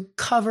to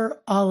cover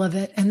all of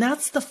it. And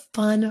that's the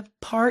fun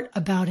part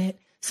about it.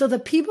 So the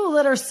people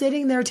that are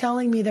sitting there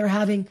telling me they're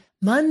having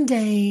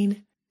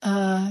mundane,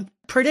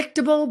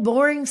 predictable,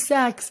 boring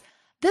sex,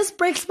 this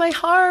breaks my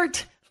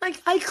heart.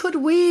 Like I could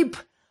weep.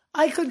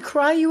 I could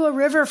cry you a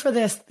river for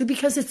this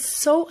because it's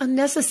so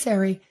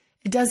unnecessary.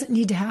 It doesn't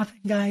need to happen,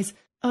 guys.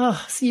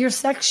 Oh, so your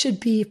sex should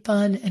be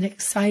fun and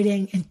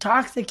exciting,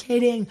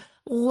 intoxicating,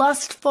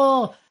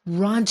 lustful,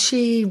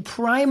 raunchy,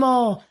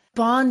 primal,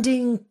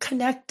 bonding,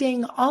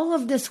 connecting, all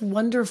of this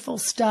wonderful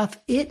stuff.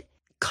 It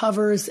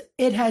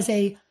has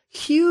a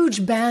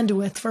huge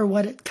bandwidth for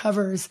what it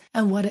covers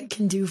and what it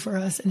can do for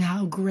us and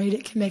how great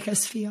it can make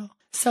us feel.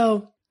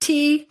 So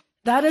T,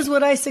 that is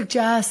what I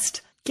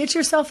suggest. Get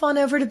yourself on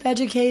over to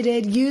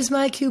Beducated, use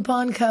my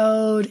coupon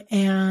code,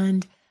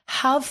 and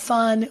have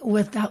fun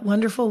with that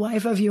wonderful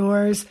wife of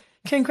yours.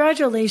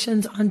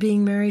 Congratulations on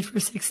being married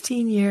for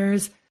 16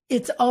 years.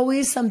 It's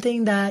always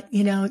something that,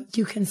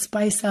 you can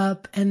spice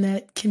up and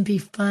that can be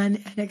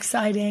fun and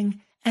exciting.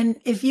 And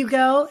if you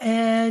go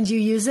and you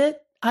use it,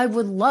 I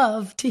would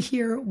love to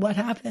hear what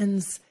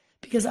happens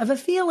because I have a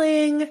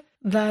feeling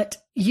that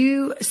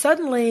you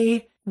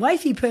suddenly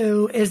wifey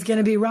poo is going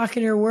to be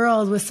rocking your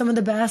world with some of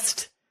the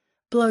best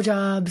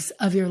blowjobs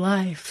of your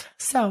life.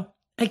 So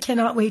I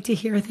cannot wait to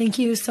hear. Thank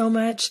you so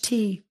much,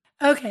 T.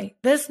 Okay,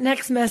 this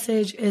next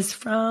message is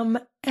from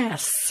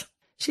S.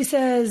 She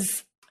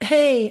says,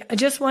 hey, I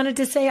just wanted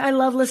to say I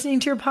love listening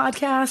to your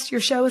podcast.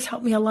 Your show has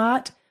helped me a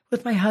lot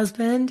with my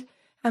husband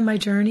and my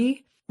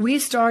journey. We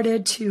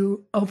started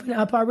to open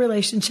up our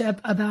relationship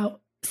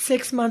about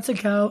 6 months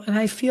ago, and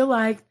I feel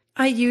like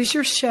I use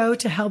your show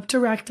to help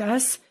direct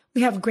us.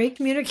 We have great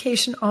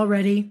communication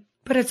already,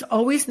 but it's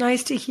always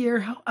nice to hear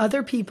how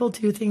other people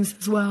do things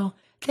as well.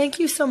 Thank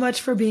you so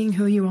much for being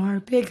who you are.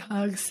 Big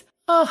hugs.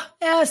 Oh,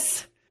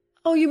 S.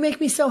 Oh, you make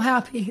me so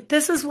happy.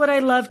 This is what I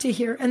love to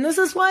hear, and this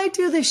is why I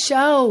do the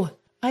show.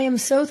 I am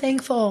so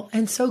thankful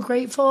and so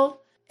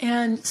grateful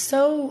and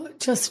so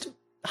just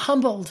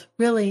humbled,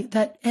 really,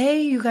 that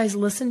you guys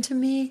listen to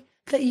me,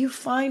 that you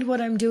find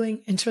what I'm doing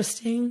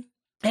interesting,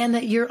 and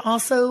that you're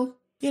also,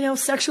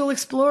 sexual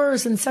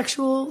explorers and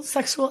sexual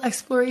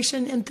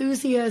exploration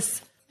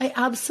enthusiasts. I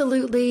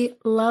absolutely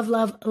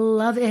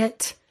love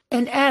it.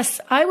 And S,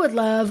 I would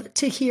love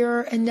to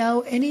hear and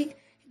know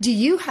do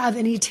you have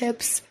any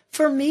tips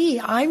for me?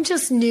 I'm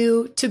just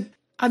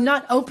I'm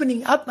not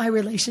opening up my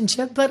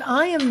relationship, but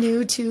I am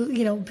new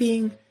to,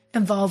 being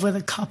involved with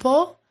a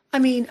couple. I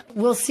mean,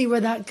 we'll see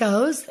where that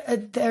goes.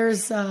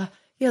 There's,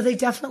 they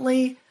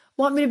definitely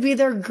want me to be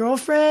their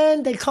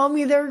girlfriend. They call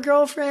me their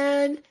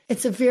girlfriend.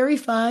 It's a very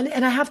fun.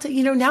 And I have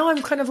to, now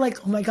I'm kind of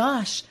like, oh my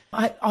gosh,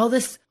 all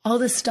this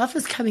stuff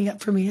is coming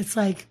up for me. It's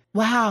like,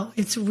 wow,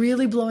 it's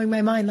really blowing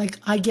my mind. Like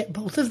I get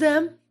both of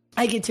them.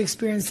 I get to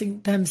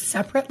experiencing them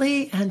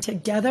separately and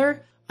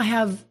together. I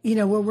have,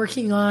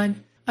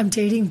 I'm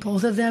dating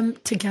both of them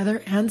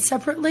together and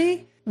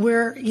separately.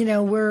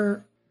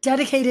 We're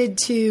dedicated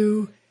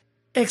to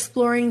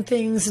exploring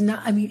things, in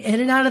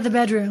and out of the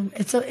bedroom.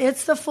 It's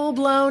the full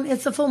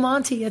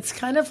Monty. It's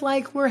kind of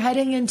like we're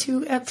heading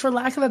into, for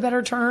lack of a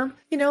better term,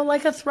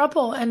 like a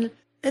throuple. And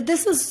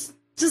this is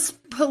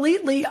just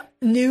completely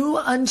new,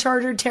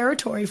 uncharted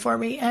territory for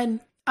me. And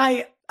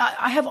I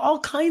have all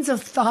kinds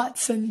of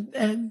thoughts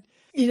and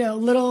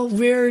little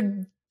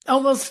weird,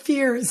 almost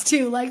fears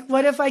too. Like,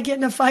 what if I get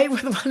in a fight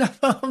with one of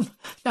them?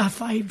 Not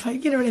fight,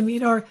 but you know what I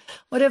mean? Or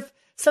what if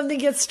something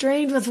gets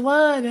strained with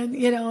one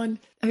and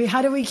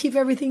how do we keep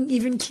everything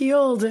even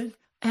keeled?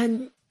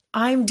 And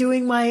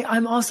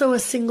I'm also a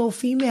single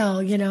female,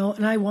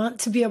 and I want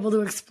to be able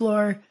to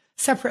explore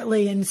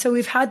separately. And so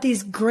we've had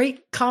these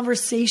great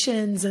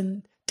conversations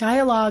and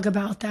dialogue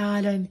about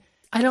that. And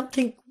I don't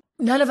think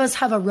none of us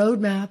have a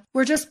roadmap.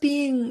 We're just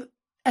being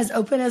as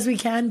open as we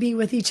can be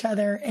with each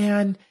other.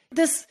 And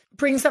this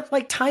brings up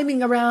like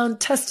timing around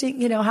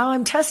testing, how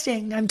I'm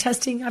testing. I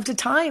have to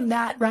time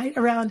that, right?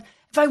 Around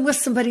if I'm with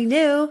somebody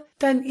new,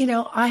 then,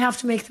 I have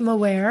to make them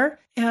aware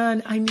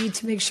and I need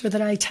to make sure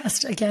that I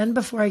test again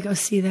before I go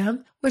see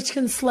them, which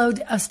can slow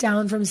us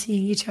down from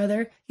seeing each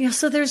other.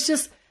 So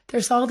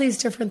there's all these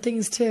different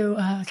things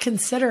to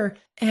consider,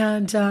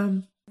 and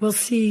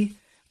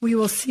we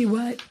will see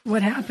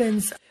what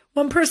happens.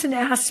 One person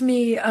asked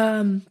me,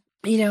 now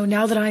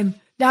that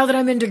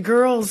I'm into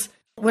girls,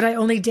 would I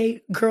only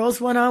date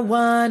girls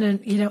one-on-one?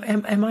 And,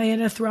 am I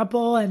in a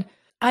throuple? And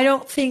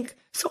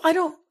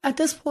at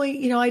this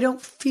point, I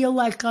don't feel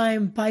like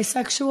I'm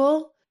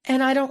bisexual,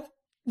 and I don't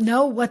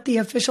know what the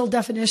official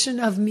definition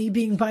of me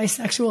being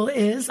bisexual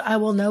is. I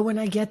will know when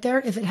I get there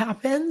if it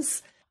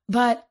happens.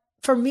 But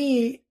for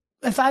me,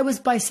 if I was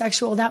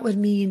bisexual, that would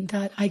mean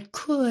that I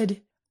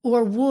could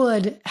or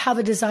would have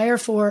a desire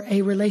for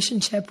a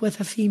relationship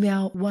with a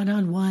female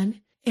one-on-one.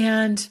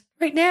 And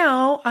right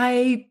now,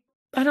 I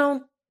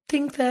don't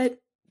think that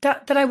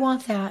I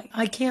want that.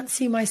 I can't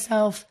see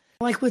myself,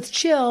 like with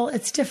Jill,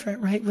 it's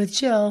different, right? With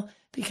Jill,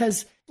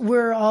 because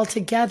we're all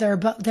together,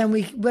 but then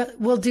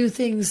we'll do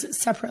things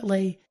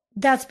separately.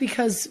 That's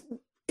because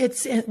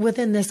it's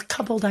within this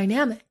couple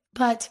dynamic.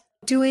 But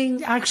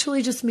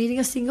actually just meeting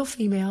a single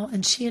female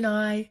and she and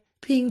I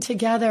being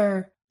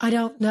together, I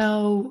don't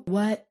know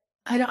what,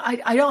 I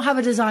don't have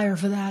a desire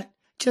for that.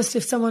 Just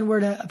if someone were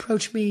to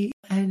approach me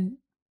and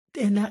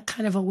in that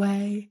kind of a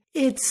way,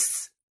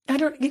 I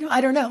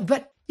don't know.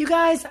 But you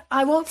guys,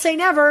 I won't say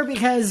never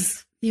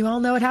because you all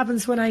know what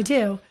happens when I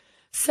do.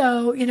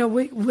 So,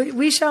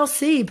 we shall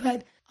see.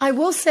 But I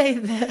will say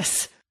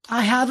this.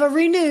 I have a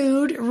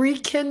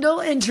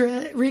rekindled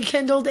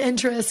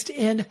interest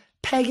in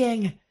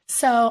pegging.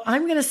 So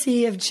I'm going to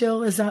see if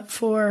Jill is up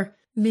for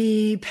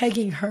me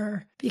pegging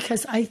her,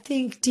 because I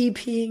think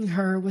DPing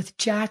her with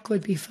Jack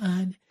would be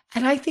fun.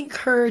 And I think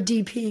her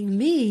DPing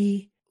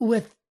me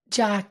with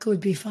Jack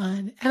would be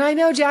fun. And I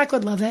know Jack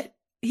would love it.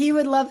 He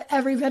would love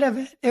every bit of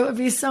it. It would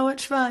be so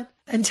much fun.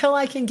 Until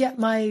I can get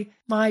my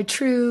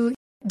true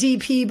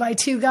DP by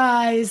two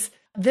guys,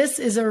 this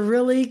is a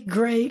really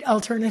great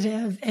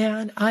alternative.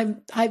 And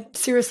I'm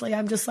just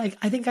like,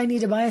 I think I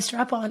need to buy a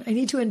strap-on. I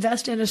need to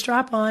invest in a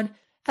strap-on.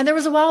 And there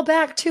was a while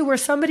back too, where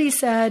somebody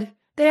said,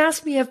 they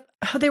asked me if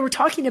they were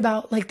talking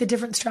about like the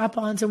different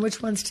strap-ons and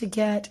which ones to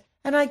get.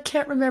 and I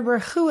can't remember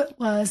who it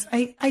was.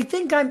 I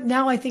think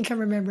I'm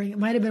remembering. It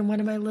might have been one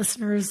of my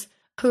listeners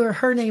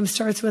her name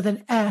starts with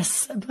an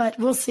S, but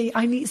we'll see.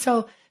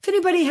 So if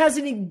anybody has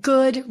any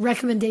good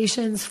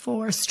recommendations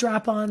for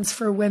strap-ons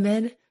for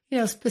women,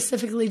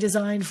 specifically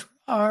designed for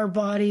our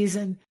bodies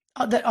and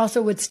that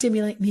also would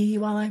stimulate me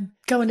while I'm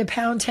going to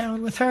Pound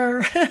Town with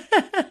her,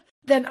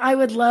 then I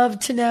would love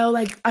to know,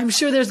 I'm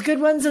sure there's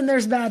good ones and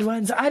there's bad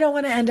ones. I don't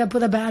want to end up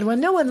with a bad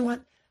one.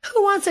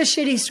 Who wants a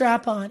shitty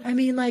strap-on?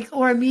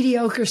 Or a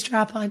mediocre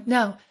strap-on?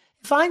 No.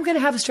 If I'm going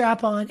to have a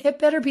strap-on, it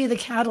better be the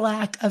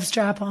Cadillac of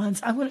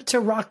strap-ons. I want it to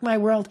rock my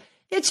world.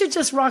 It should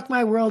just rock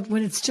my world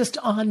when it's just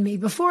on me,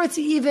 before it's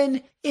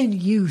even in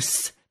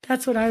use.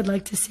 That's what I would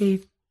like to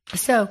see.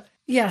 So,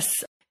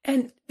 yes.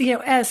 And,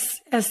 S,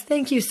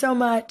 thank you so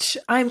much.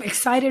 I'm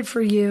excited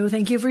for you.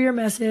 Thank you for your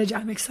message.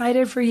 I'm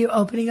excited for you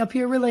opening up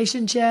your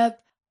relationship.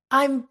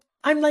 I'm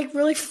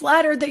really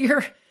flattered that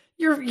you're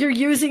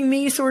using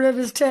me sort of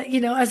as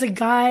as a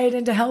guide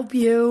and to help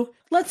you.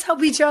 Let's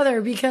help each other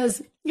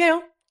because,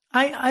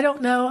 I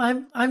don't know.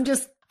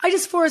 I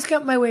just Forrest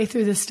Gump my way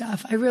through this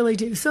stuff. I really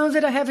do. Some of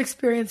it I have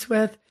experience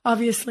with,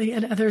 obviously,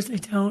 and others I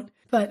don't.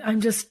 But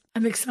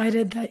I'm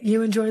excited that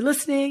you enjoy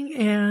listening,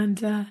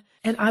 and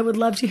I would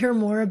love to hear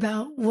more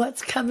about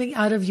what's coming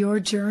out of your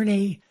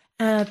journey.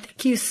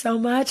 Thank you so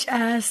much,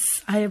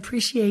 S. I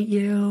appreciate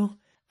you.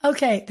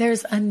 Okay,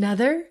 there's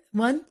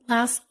one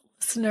last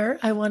listener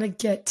I want to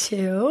get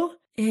to,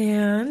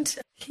 and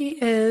he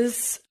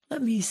is.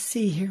 Let me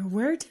see here.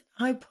 Where did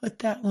I put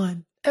that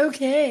one?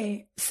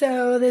 Okay,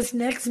 so this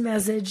next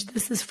message,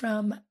 this is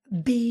from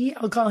B.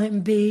 I'll call him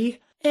B.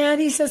 And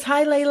he says,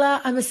 "Hi,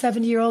 Layla. I'm a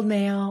 70-year-old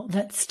male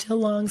that still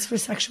longs for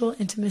sexual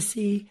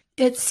intimacy.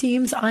 It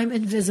seems I'm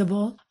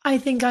invisible. I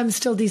think I'm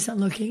still decent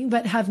looking,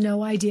 but have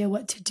no idea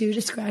what to do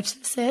to scratch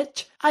this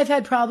itch. I've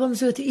had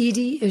problems with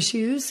ED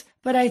issues,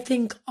 but I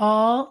think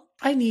all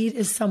I need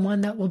is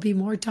someone that will be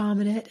more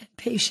dominant and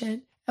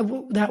patient.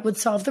 That would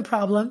solve the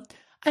problem.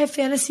 I have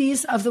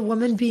fantasies of the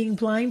woman being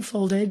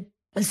blindfolded,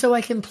 so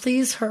I can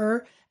please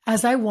her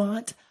as I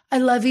want. I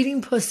love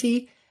eating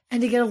pussy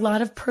and to get a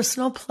lot of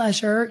personal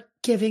pleasure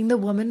giving the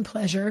woman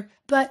pleasure,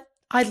 but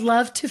I'd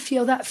love to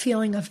feel that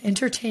feeling of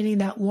entertaining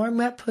that warm,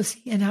 wet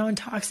pussy and how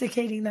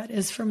intoxicating that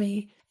is for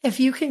me. If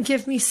you can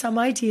give me some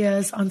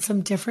ideas on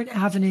some different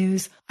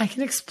avenues I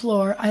can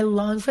explore, I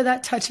long for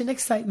that touch and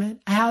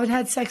excitement. I haven't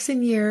had sex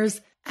in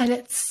years and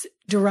it's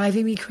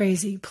driving me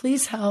crazy.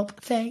 Please help.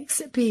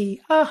 Thanks,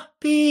 B." Oh,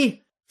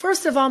 B.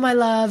 First of all, my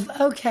love,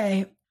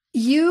 okay.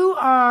 You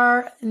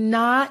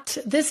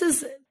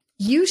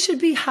should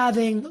be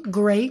having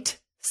great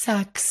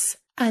sex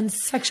and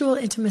sexual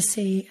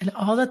intimacy and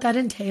all that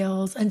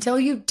entails until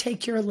you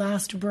take your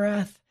last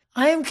breath.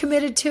 I am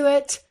committed to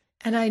it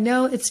and I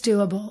know it's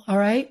doable. All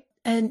right.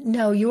 And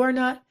no, you're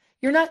not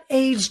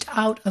aged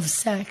out of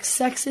sex.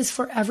 Sex is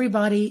for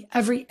everybody,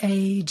 every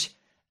age,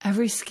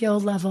 every skill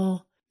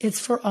level. It's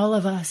for all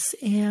of us.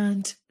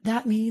 And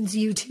that means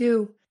you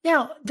too.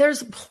 Now,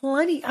 there's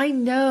plenty. I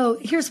know.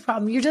 Here's the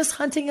problem. You're just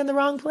hunting in the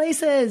wrong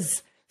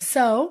places.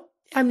 So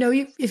I know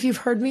if you've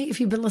heard me, if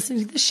you've been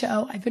listening to the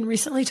show, I've been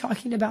recently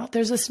talking about,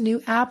 there's this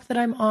new app that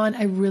I'm on.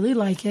 I really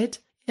like it.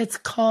 It's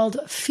called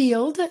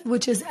Feeld,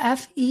 which is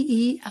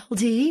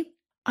Feeld.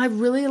 I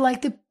really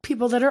like the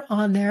people that are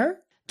on there.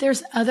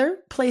 There's other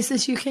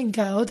places you can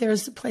go.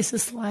 There's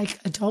places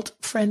like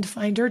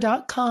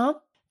adultfriendfinder.com.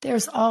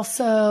 There's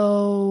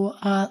also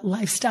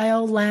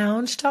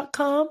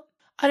lifestylelounge.com.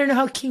 I don't know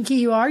how kinky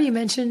you are. You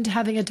mentioned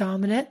having a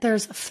dominant.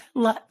 There's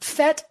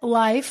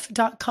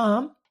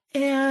fetlife.com.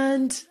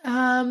 And,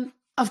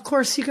 of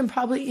course, you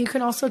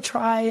can also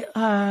try,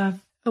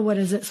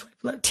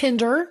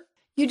 Tinder.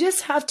 You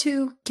just have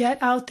to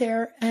get out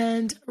there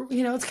and,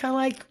 it's kind of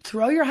like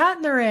throw your hat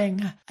in the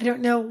ring. I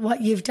don't know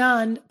what you've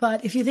done,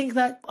 but if you think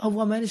that a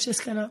woman is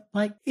just gonna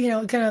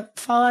gonna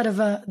fall out of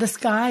the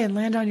sky and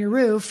land on your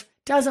roof,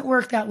 doesn't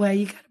work that way.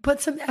 You got to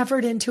put some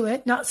effort into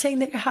it. Not saying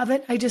that you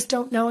haven't. I just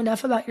don't know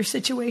enough about your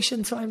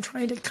situation. So I'm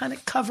trying to kind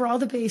of cover all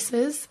the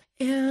bases.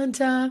 And,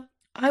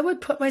 I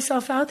would put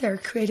myself out there,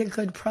 create a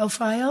good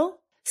profile,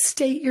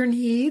 state your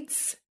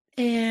needs,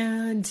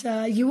 and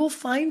you will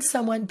find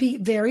someone. Be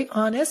very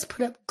honest,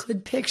 put up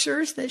good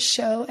pictures that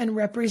show and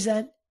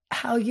represent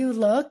how you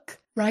look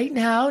right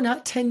now,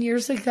 not 10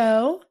 years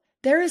ago.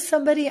 There is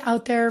somebody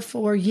out there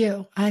for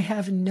you. I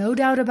have no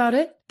doubt about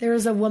it. There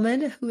is a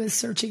woman who is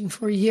searching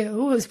for you,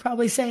 who's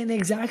probably saying the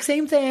exact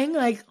same thing,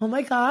 like, oh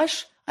my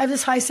gosh, I have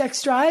this high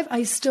sex drive.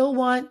 I still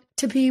want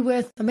to be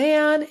with a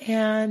man,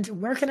 and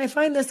where can I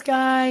find this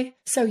guy?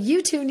 So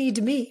you two need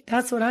to meet.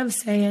 That's what I'm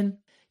saying.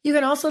 You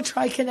can also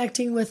try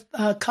connecting with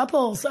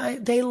couples.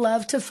 They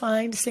love to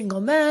find single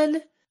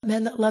men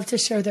that love to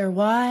share their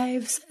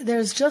wives.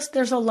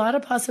 There's a lot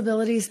of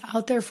possibilities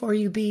out there for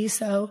you, B.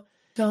 So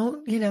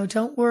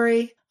don't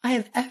worry. I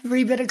have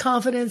every bit of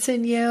confidence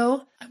in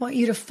you. I want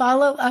you to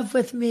follow up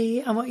with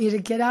me. I want you to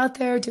get out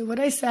there, do what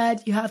I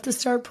said. You have to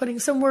start putting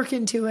some work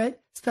into it.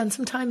 Spend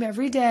some time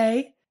every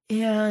day.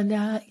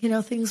 And,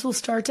 things will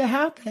start to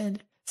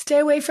happen. Stay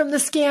away from the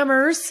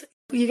scammers.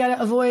 You got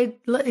to avoid,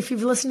 if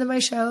you've listened to my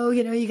show,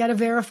 you got to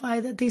verify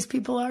that these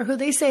people are who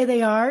they say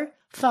they are.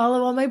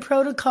 Follow all my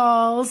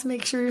protocols.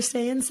 Make sure you're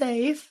staying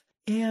safe.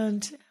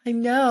 And I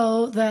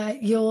know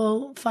that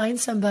you'll find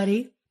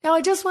somebody. Now,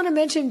 I just want to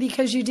mention,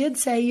 because you did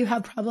say you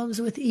have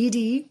problems with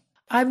ED.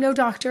 I'm no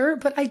doctor,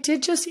 but I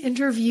did just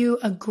interview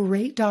a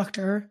great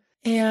doctor,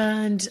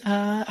 and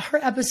her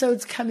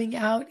episode's coming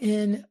out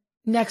in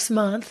next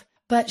month,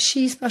 but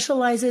she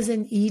specializes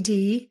in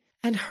ED,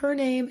 and her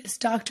name is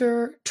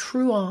Dr.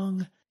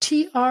 Truong,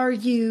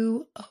 Truong.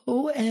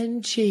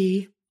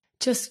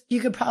 You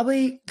could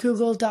probably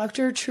Google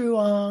Dr.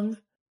 Truong,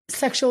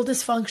 sexual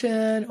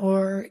dysfunction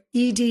or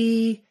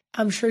ED.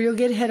 I'm sure you'll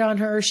get a hit on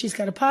her. She's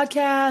got a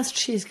podcast.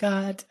 She's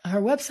got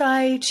her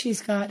website.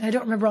 I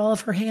don't remember all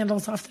of her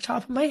handles off the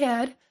top of my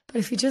head, but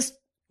if you just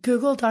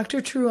Google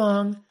Dr.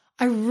 Truong,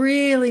 I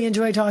really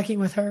enjoy talking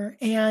with her.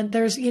 And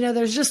there's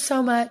just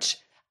so much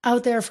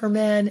out there for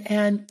men.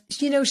 And,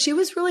 she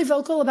was really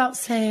vocal about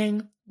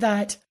saying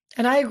that,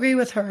 and I agree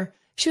with her.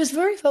 She was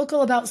very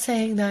vocal about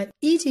saying that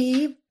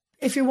ED,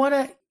 if you want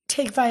to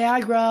take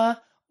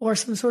Viagra or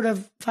some sort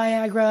of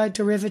Viagra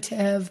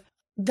derivative,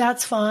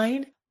 that's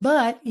fine.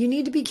 But you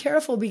need to be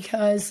careful,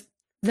 because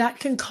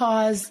that can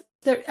cause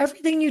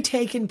everything you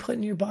take and put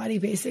in your body,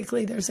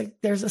 basically, there's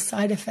a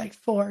side effect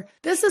for.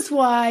 This is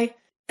why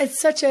it's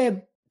such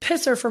a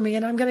pisser for me.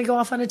 And I'm going to go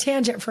off on a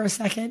tangent for a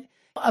second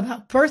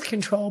about birth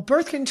control.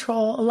 Birth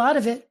control, a lot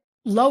of it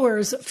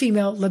lowers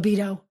female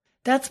libido.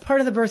 That's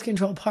part of the birth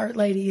control part,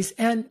 ladies.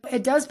 And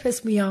it does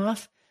piss me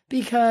off,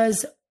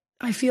 because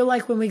I feel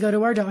like when we go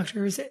to our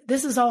doctors,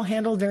 this is all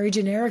handled very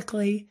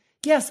generically.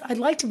 Yes, I'd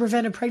like to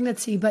prevent a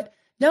pregnancy, but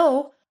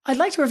no, I'd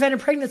like to prevent a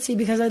pregnancy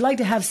because I'd like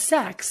to have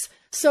sex.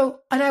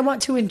 And I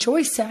want to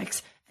enjoy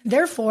sex. And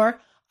therefore,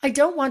 I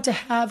don't want to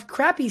have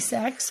crappy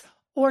sex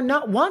or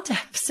not want to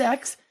have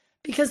sex,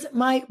 because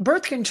my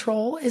birth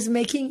control is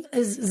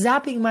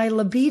zapping my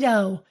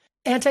libido.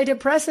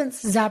 Antidepressants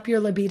zap your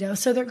libido.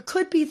 So there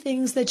could be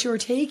things that you're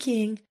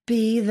taking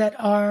that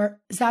are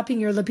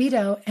zapping your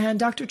libido. And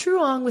Dr.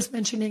 Truong was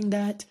mentioning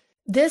that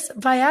this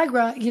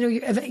Viagra,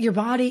 your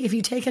body, if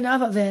you take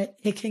enough of it,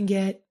 it can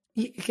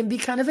be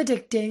kind of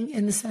addicting,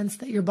 in the sense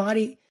that your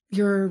body,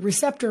 your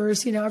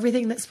receptors,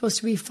 everything that's supposed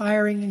to be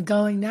firing and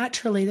going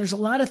naturally. There's a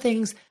lot of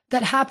things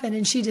that happen.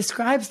 And she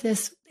describes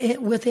this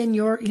within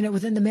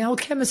within the male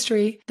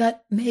chemistry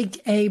that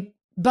make a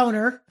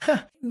boner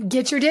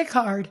get your dick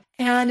hard.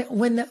 And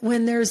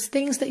when there's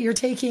things that you're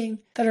taking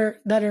that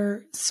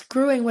are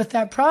screwing with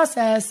that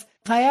process,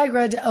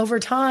 Viagra over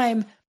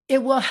time,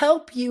 it will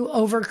help you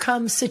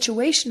overcome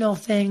situational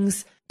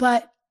things.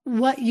 But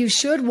what you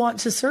should want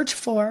to search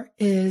for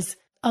is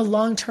a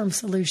long-term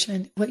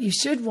solution. What you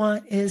should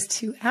want is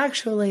to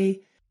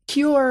actually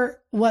cure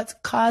what's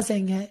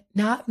causing it,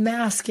 not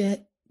mask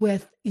it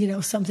with,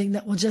 something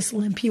that will just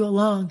limp you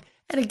along.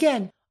 And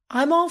again,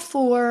 I'm all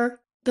for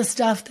the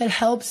stuff that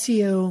helps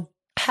you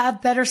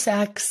have better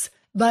sex,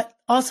 but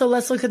also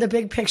let's look at the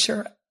big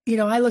picture.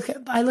 I look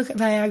at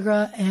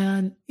Viagra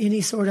and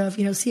any sort of,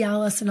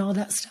 Cialis and all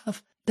that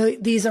stuff.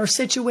 These are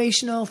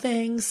situational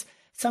things.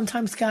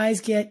 Sometimes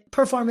guys get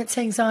performance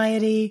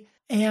anxiety,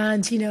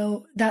 and,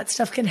 that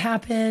stuff can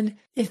happen.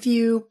 If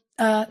you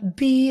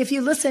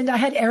listened, I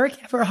had Eric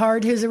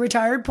Everhard, who's a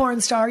retired porn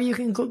star. You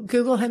can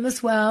Google him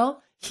as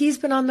well. He's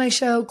been on my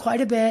show quite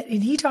a bit,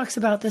 and he talks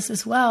about this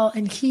as well.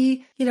 And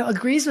he,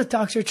 agrees with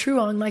Dr.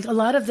 Truong. Like, a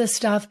lot of this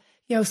stuff,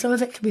 some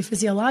of it can be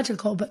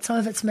physiological, but some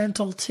of it's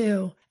mental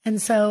too.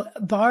 And so,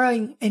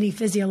 barring any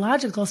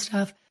physiological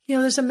stuff,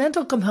 there's a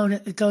mental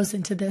component that goes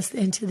into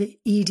the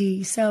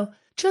ED. So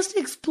just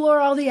explore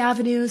all the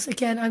avenues.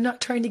 Again, I'm not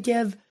trying to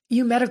give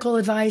you medical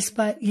advice,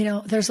 but,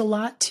 there's a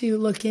lot to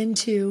look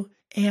into.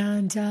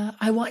 And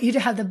I want you to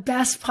have the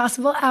best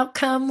possible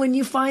outcome when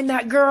you find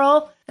that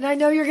girl. And I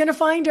know you're going to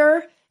find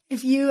her.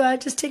 If you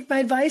just take my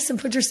advice and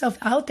put yourself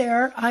out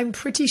there, I'm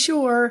pretty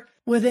sure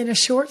within a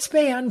short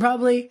span,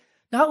 probably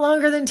not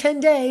longer than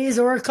 10 days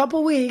or a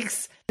couple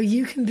weeks,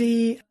 you can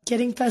be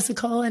getting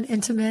physical and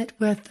intimate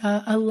with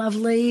a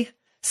lovely,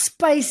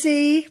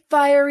 spicy,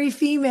 fiery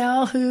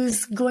female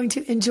who's going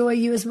to enjoy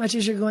you as much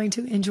as you're going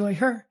to enjoy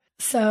her.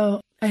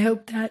 So I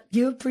hope that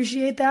you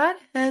appreciate that,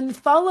 and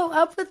follow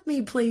up with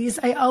me, please.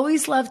 I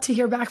always love to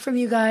hear back from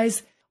you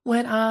guys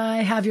when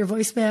I have your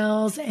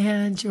voicemails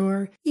and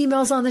your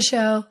emails on the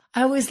show.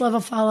 I always love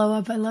a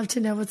follow-up. I love to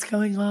know what's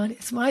going on.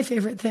 It's my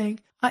favorite thing.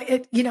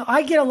 I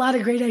get a lot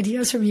of great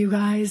ideas from you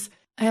guys.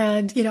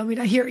 And,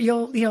 I hear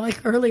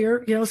like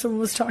earlier, someone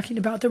was talking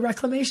about the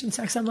reclamation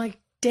sex. I'm like,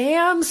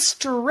 damn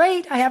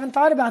straight. I haven't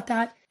thought about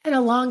that in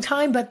a long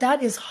time, but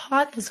that is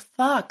hot as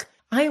fuck.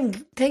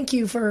 Thank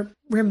you for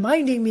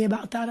reminding me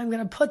about that. I'm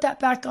going to put that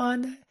back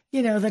on,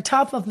 the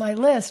top of my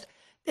list.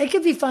 It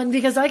could be fun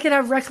because I could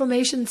have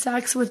reclamation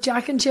sex with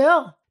Jack and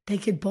Jill. They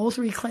could both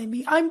reclaim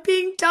me. I'm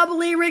being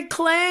doubly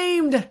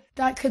reclaimed.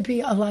 That could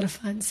be a lot of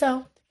fun.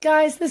 So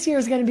guys, this year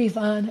is going to be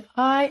fun.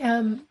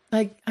 I'm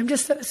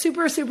just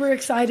super, super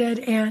excited.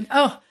 And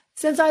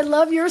since I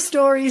love your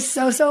stories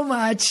so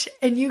much,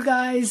 and you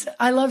guys,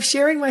 I love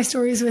sharing my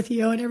stories with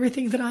you and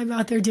everything that I'm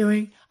out there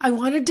doing, I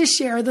wanted to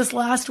share this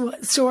last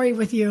story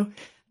with you.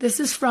 This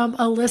is from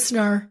a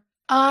listener.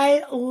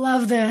 I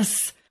love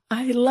this.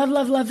 I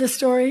love this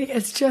story.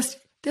 It's just,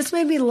 this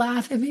made me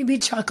laugh. It made me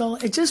chuckle.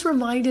 It just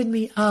reminded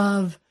me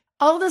of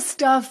all the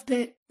stuff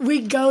that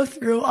we go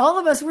through. All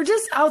of us, we're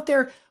just out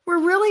there. We're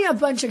really a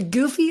bunch of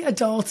goofy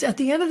adults. At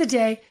the end of the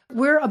day,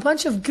 we're a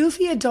bunch of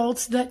goofy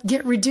adults that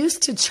get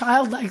reduced to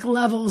childlike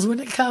levels when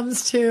it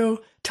comes to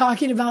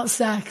talking about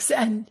sex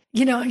and,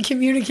 and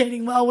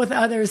communicating well with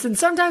others. And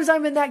sometimes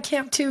I'm in that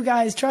camp too,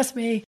 guys. Trust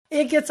me,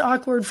 it gets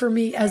awkward for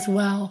me as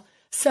well.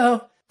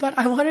 But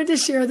I wanted to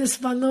share this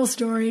fun little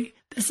story.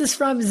 This is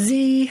from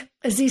Z.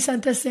 Z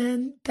sent this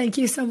in. Thank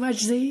you so much,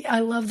 Z. I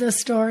love this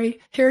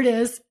story. Here it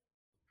is.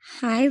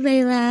 Hi,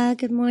 Layla.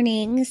 Good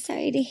morning.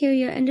 Sorry to hear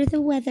you're under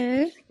the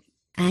weather.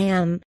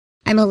 I'm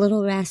a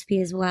little raspy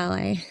as well.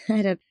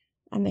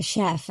 I'm a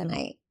chef and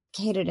I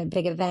catered a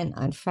big event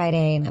on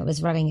Friday and I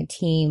was running a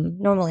team.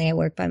 Normally I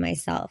work by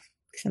myself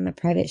because I'm a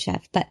private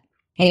chef. But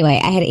anyway,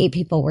 I had 8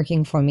 people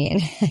working for me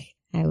and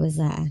I was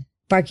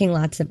barking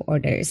lots of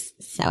orders.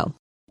 So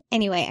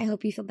anyway, I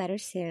hope you feel better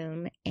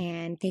soon.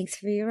 And thanks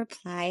for your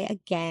reply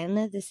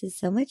again. This is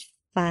so much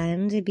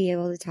fun to be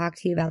able to talk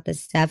to you about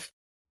this stuff.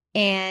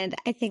 And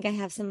I think I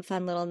have some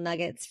fun little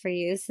nuggets for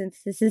you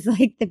since this is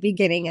like the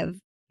beginning of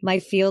my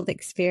field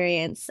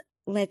experience.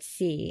 Let's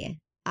see.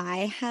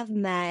 I have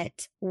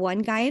met one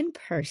guy in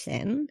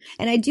person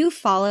and I do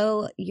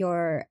follow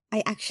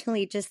I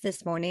actually just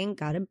this morning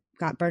got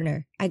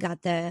Burner. I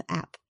got the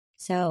app.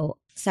 So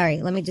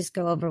sorry, let me just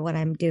go over what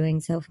I'm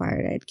doing so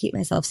far to keep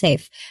myself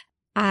safe.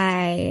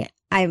 I'm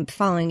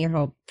following your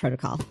whole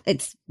protocol.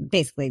 It's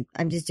basically,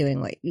 I'm just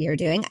doing what you're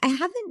doing. I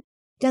haven't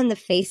done the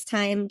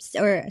FaceTime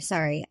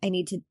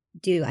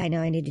I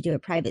know I need to do a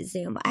private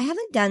Zoom. I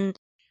haven't done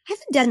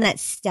that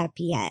step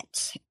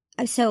yet.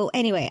 So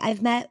anyway,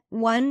 I've met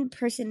one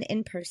person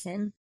in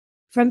person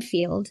from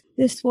Field.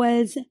 This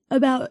was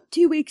about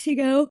 2 weeks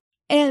ago.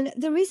 And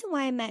the reason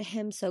why I met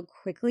him so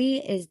quickly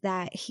is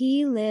that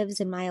he lives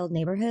in my old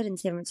neighborhood in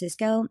San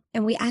Francisco.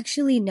 And we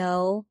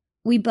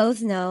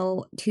both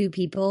know 2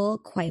 people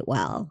quite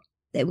well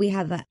that we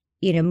have a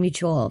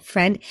mutual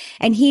friend,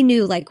 and he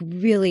knew like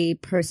really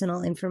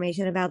personal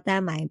information about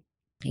them. I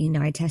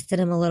tested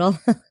him a little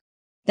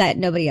that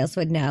nobody else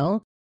would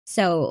know.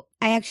 So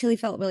I actually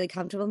felt really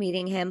comfortable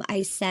meeting him.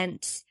 I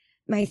sent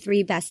my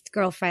 3 best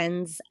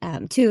girlfriends,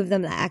 2 of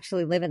them that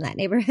actually live in that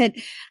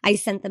neighborhood. I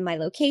sent them my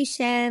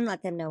location,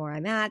 let them know where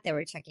I'm at. They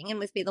were checking in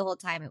with me the whole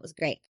time. It was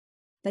great.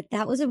 But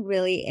that was a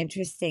really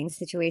interesting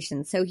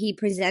situation. So he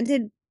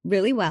presented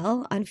really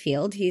well on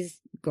Field. He's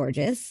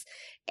gorgeous.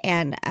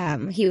 And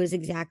he was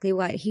exactly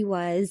what he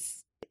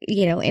was,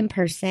 in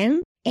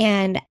person.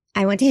 And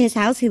I went to his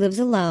house. He lives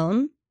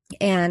alone.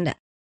 And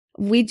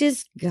we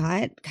just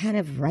got kind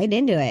of right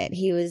into it.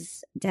 He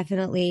was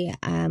definitely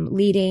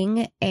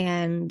leading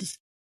and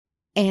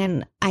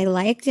I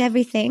liked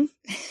everything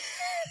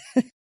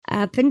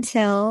up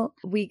until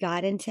we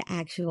got into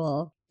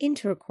actual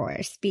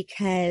intercourse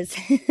because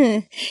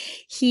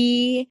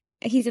he's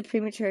a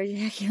premature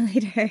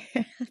ejaculator.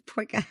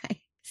 Poor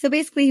guy. So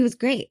basically he was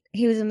great.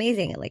 He was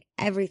amazing at like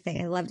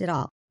everything. I loved it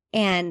all.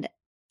 And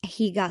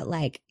he got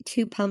like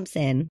 2 pumps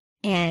in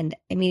and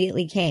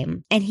immediately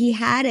came. And he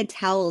had a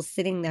towel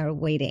sitting there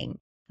waiting.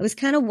 I was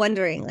kind of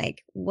wondering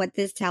like what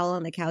this towel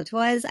on the couch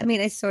was. I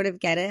mean, I sort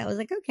of get it. I was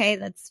like, okay,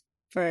 that's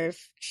for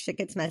if shit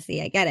gets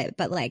messy. I get it.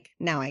 But like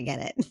now I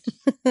get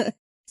it.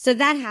 So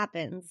that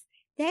happens.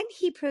 Then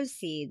he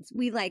proceeds.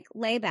 We like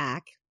lay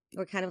back.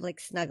 We're kind of like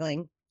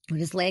snuggling. We're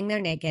just laying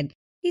there naked.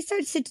 He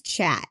starts to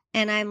chat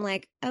and I'm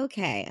like,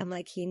 okay. I'm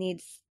like,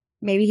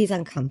 maybe he's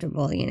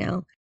uncomfortable,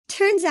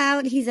 Turns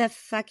out he's a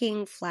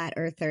fucking flat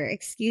earther.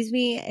 Excuse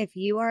me if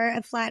you are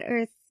a flat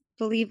earth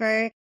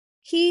believer.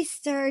 He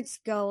starts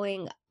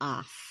going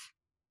off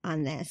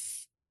on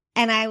this.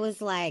 And I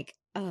was like,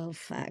 oh,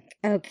 fuck.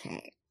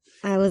 Okay.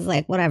 I was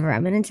like, whatever.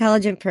 I'm an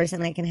intelligent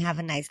person. I can have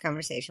a nice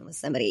conversation with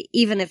somebody,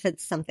 even if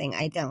it's something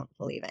I don't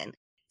believe in.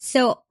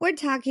 So we're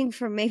talking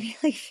for maybe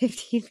like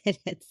 15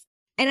 minutes.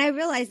 And I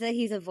realized that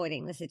he's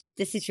avoiding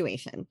the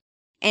situation.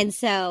 And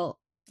so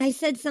I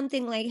said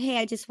something like, hey,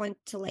 I just want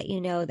to let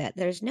you know that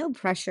there's no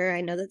pressure.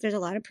 I know that there's a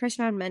lot of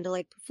pressure on men to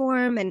like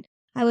perform. And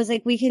I was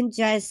like, we can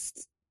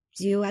just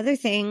do other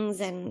things.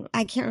 And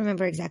I can't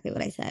remember exactly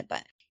what I said,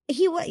 but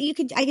I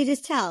could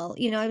just tell,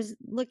 I was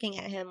looking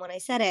at him when I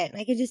said it and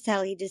I could just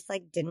tell he just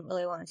like didn't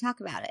really want to talk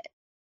about it.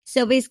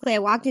 So basically I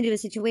walked into a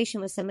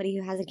situation with somebody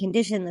who has a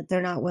condition that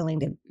they're not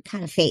willing to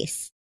kind of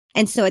face.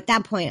 And so at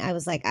that point I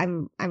was like,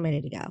 I'm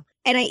ready to go.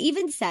 And I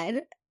even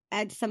said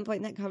at some point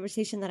in that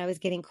conversation that I was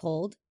getting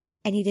cold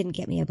and he didn't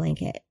get me a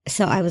blanket.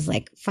 So I was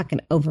like fucking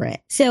over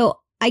it. So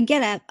I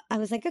get up. I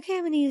was like, okay,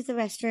 I'm going to use the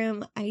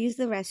restroom. I use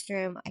the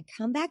restroom. I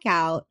come back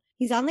out.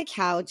 He's on the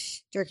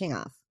couch jerking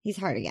off. He's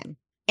hard again.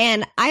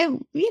 And I,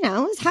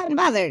 was hot and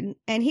bothered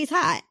and he's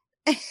hot.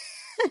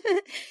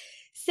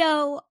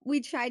 So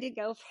we tried to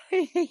go for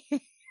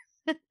it.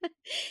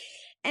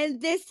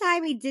 And this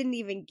time he didn't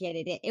even get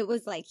it. It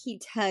was like he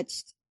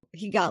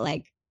got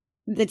like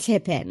the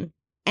tip in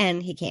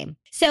and he came.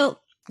 So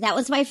that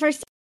was my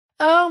first.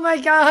 Oh my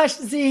gosh,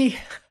 Z,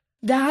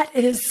 that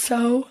is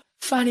so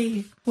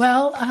funny.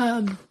 Well,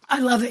 I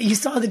love it. You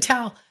saw the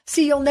towel.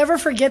 See, you'll never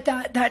forget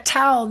that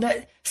towel,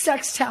 that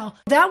sex towel.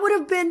 That would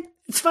have been,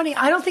 it's funny.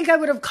 I don't think I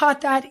would have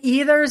caught that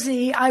either,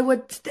 Z. I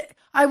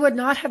would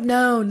not have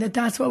known that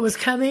that's what was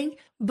coming,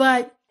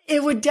 but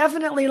it would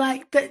definitely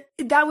like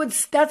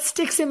that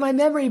sticks in my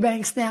memory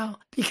banks now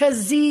because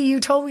Z, you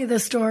told me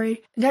this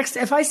story. Next,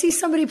 if I see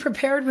somebody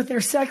prepared with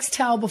their sex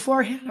towel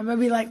beforehand, I'm going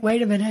to be like,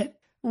 wait a minute,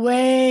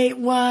 wait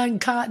one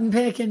cotton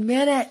picking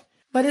minute.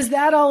 What is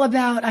that all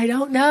about? I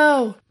don't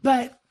know.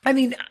 But I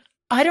mean,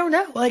 I don't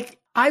know. Like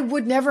I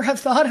would never have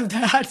thought of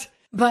that.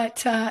 But,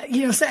 so,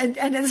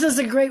 and this is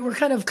we're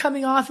kind of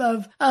coming off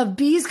of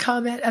B's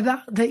comment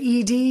about the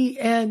ED,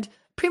 and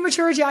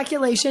premature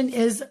ejaculation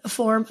is a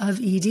form of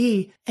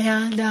ED.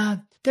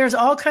 And there's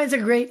all kinds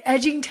of great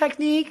edging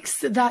techniques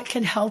that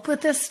can help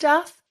with this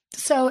stuff.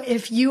 So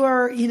if you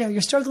are,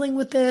 you're struggling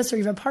with this, or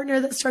you have a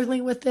partner that's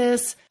struggling with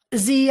this,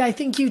 Z, I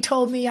think you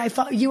told me,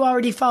 you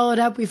already followed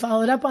up. We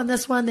followed up on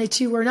this one that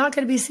you were not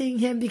going to be seeing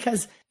him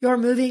because you're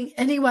moving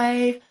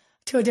anyway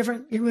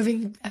you're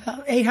moving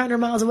about 800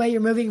 miles away.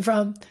 You're moving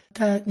from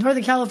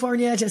Northern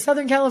California to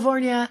Southern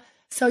California.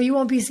 So you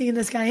won't be seeing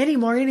this guy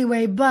anymore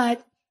anyway,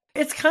 but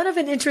it's kind of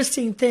an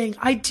interesting thing.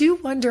 I do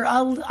wonder,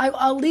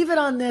 I'll leave it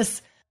on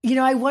this.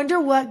 I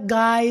wonder what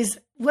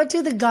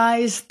do the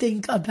guys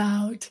think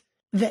about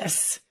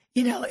this?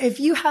 If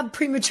you have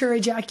premature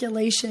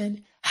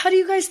ejaculation, how do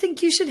you guys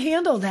think you should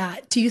handle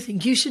that? Do you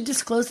think you should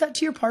disclose that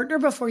to your partner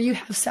before you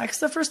have sex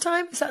the first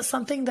time? Is that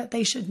something that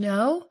they should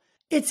know?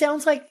 It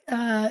sounds like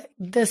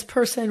this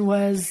person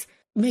was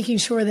making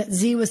sure that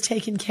Z was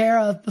taken care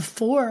of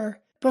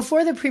before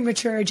the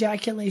premature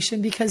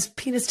ejaculation because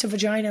penis to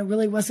vagina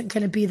really wasn't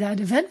going to be that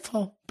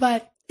eventful.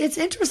 But it's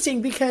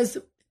interesting because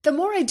the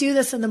more I do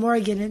this and the more I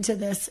get into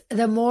this,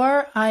 the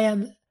more I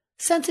am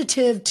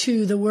sensitive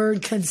to the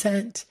word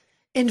consent,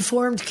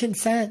 informed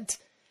consent.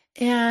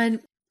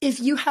 And if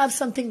you have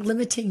something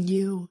limiting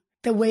you,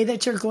 the way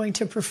that you're going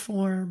to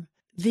perform,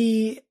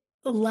 the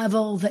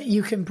level that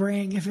you can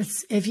bring,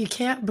 if you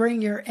can't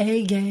bring your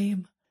A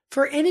game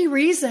for any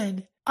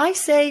reason, I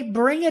say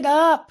bring it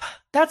up.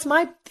 That's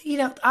my,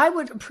 I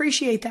would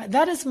appreciate that.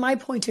 That is my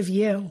point of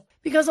view.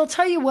 Because I'll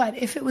tell you what,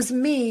 if it was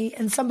me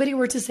and somebody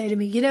were to say to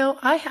me,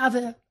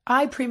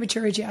 I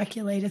premature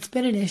ejaculate, it's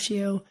been an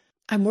issue,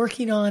 I'm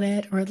working on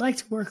it, or I'd like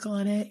to work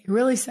on it, you're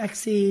really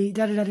sexy,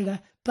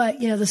 but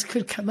this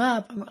could come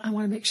up, I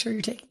want to make sure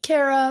you're taken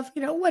care of,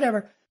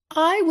 whatever.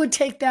 I would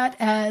take that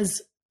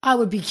as, I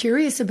would be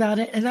curious about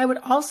it, and I would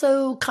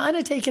also kind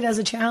of take it as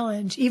a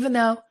challenge, even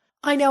though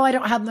I know I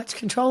don't have much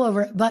control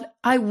over it, but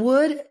I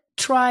would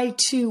try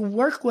to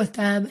work with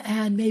them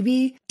and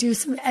maybe do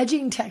some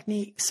edging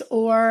techniques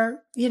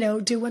or,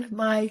 do one of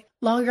my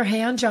longer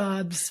hand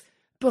jobs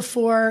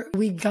before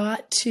we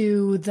got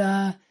to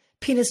the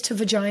penis to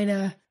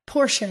vagina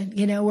portion,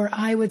 where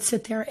I would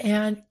sit there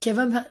and give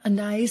them a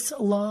nice,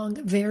 long,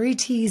 very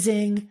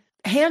teasing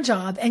hand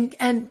job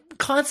and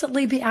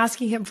constantly be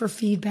asking him for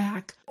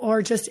feedback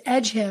or just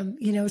edge him,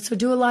 so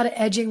do a lot of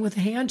edging with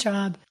a hand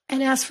job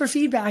and ask for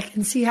feedback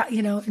and see how,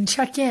 and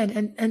check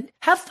in and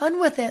have fun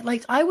with it.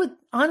 Like I would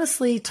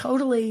honestly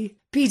totally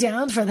be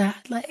down for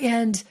that.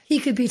 And he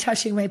could be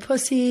touching my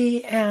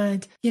pussy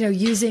and,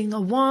 using a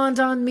wand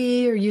on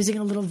me or using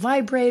a little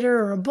vibrator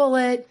or a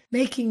bullet,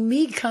 making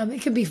me come.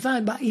 It could be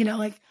fun, but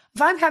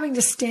if I'm having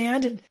to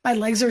stand and my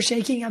legs are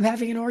shaking, I'm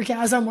having an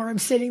orgasm, or I'm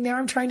sitting there,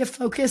 I'm trying to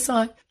focus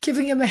on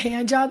giving him a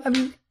hand job. I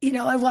mean,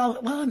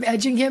 while I'm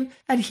edging him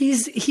and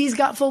he's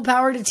got full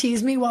power to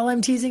tease me while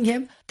I'm teasing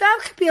him, that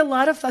could be a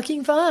lot of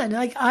fucking fun.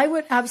 Like I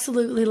would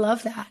absolutely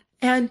love that.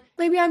 And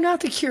maybe I'm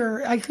not the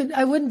cure.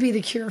 I wouldn't be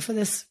the cure for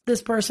this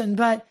person,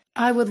 but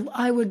I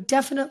would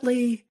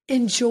definitely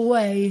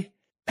enjoy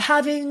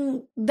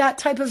having that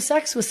type of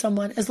sex with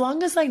someone, as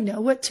long as I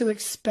know what to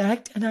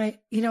expect and I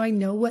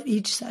know what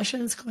each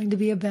session is going to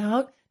be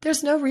about.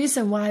 There's no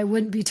reason why I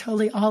wouldn't be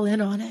totally all in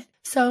on it.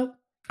 So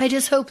I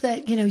just hope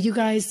that, you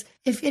guys,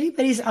 if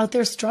anybody's out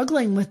there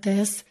struggling with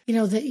this,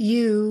 that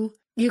you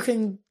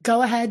can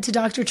go ahead to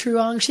Dr.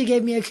 Truong. She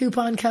gave me a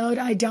coupon code.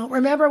 I don't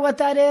remember what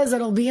that is.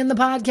 It'll be in the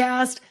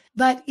podcast,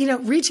 but,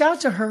 reach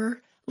out to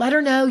her, let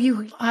her know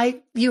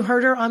you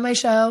heard her on my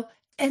show.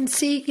 And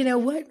see,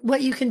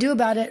 what you can do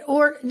about it.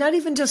 Or not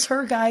even just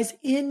her, guys,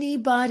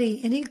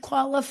 anybody, any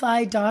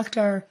qualified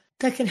doctor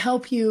that can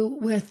help you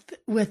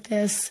with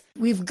this.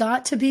 We've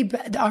got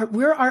to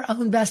we're our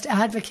own best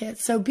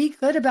advocates. So be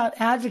good about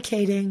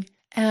advocating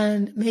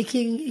and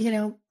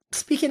making,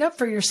 speaking up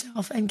for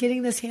yourself and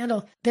getting this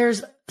handled.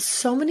 There's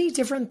so many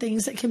different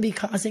things that can be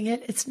causing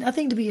it. It's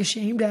nothing to be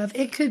ashamed of.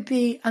 It could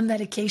be a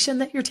medication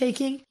that you're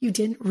taking. You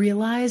didn't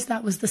realize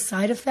that was the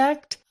side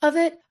effect of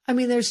it. I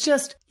mean, there's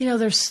just,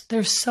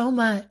 there's so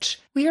much.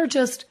 We are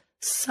just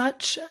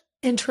such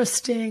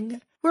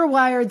interesting. We're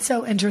wired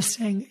so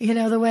interesting,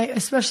 the way,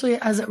 especially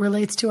as it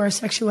relates to our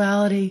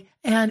sexuality.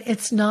 And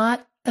it's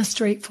not a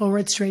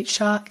straightforward, straight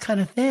shot kind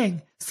of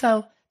thing. So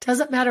it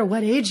doesn't matter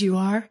what age you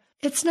are.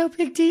 It's no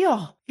big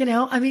deal.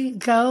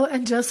 Go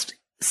and just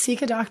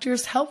seek a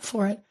doctor's help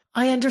for it.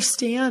 I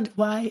understand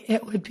why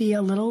it would be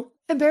a little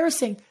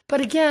embarrassing.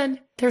 But again,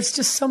 there's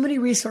just so many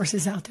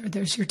resources out there.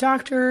 There's your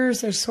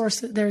doctors,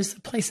 there's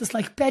places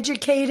like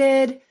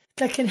Beducated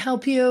that can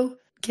help you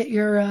get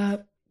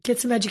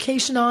some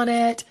education on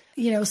it,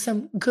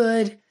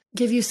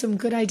 give you some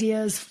good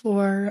ideas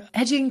for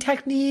edging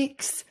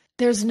techniques.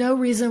 There's no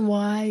reason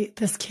why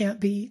this can't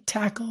be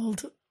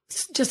tackled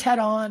just head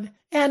on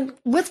and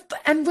with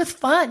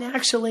fun,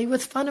 actually,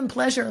 with fun and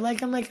pleasure.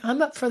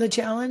 I'm up for the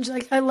challenge.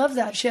 I love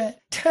that shit.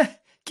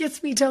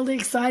 Gets me totally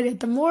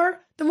excited. The more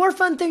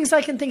fun things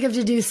I can think of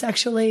to do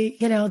sexually,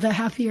 the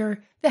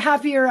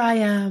happier I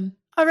am.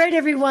 All right,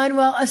 everyone.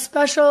 Well, a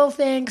special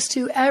thanks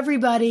to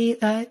everybody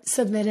that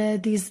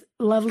submitted these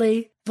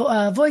lovely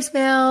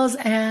voicemails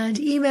and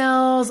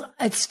emails.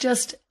 It's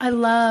just, I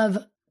love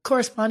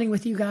corresponding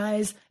with you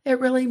guys. It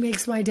really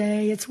makes my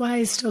day. It's why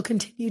I still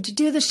continue to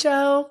do the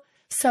show.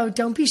 So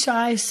don't be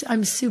shy.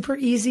 I'm super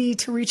easy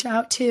to reach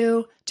out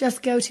to.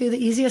 Just the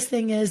easiest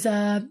thing is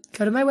go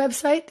to my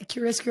website, The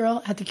Curious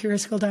Girl at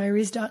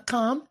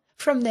thecuriousgirldiaries.com.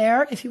 From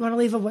there, if you want to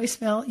leave a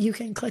voicemail, you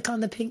can click on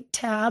the pink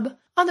tab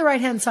on the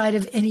right-hand side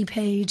of any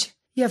page.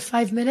 You have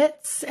 5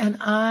 minutes and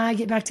I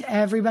get back to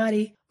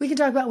everybody. We can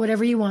talk about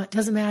whatever you want.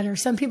 Doesn't matter.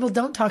 Some people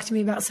don't talk to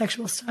me about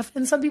sexual stuff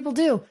and some people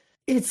do.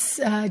 It's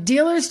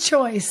dealer's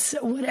choice.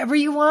 Whatever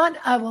you want,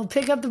 I will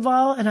pick up the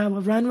ball and I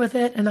will run with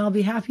it, and I'll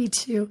be happy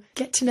to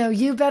get to know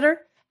you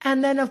better.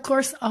 And then, of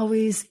course,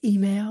 always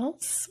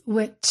emails,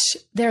 which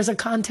there's a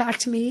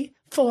contact me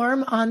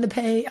form on the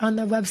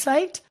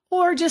website,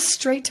 or just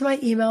straight to my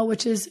email,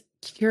 which is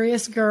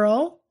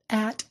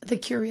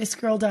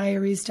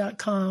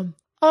curiousgirl@thecuriousgirldiaries.com.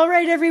 All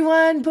right,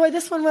 everyone. Boy,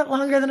 this one went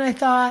longer than I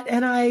thought,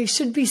 and I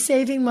should be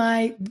saving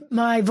my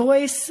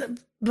voice,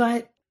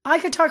 but I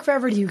could talk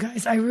forever to you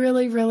guys. I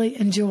really, really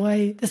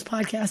enjoy this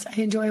podcast. I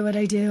enjoy what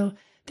I do.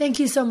 Thank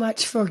you so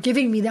much for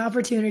giving me the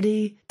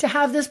opportunity to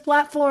have this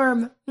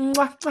platform.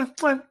 Mwah, mwah,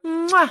 mwah,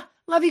 mwah.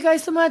 Love you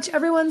guys so much.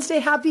 Everyone stay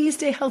happy,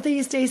 stay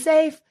healthy, stay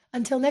safe.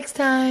 Until next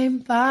time.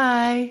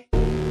 Bye.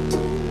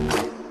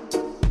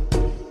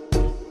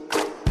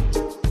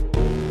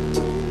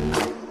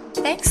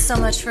 Thanks so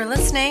much for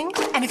listening.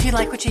 And if you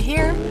like what you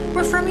hear,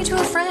 refer me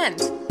to a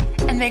friend.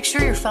 And make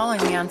sure you're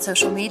following me on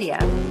social media.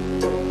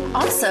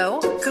 Also,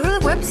 go to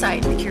the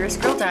website,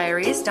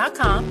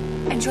 thecuriousgirldiaries.com,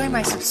 and join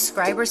my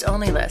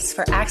subscribers-only list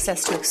for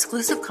access to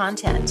exclusive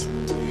content.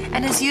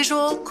 And as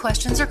usual,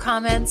 questions or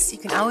comments, you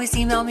can always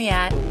email me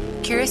at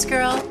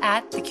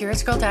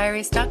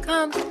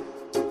curiousgirl@thecuriousgirldiaries.com.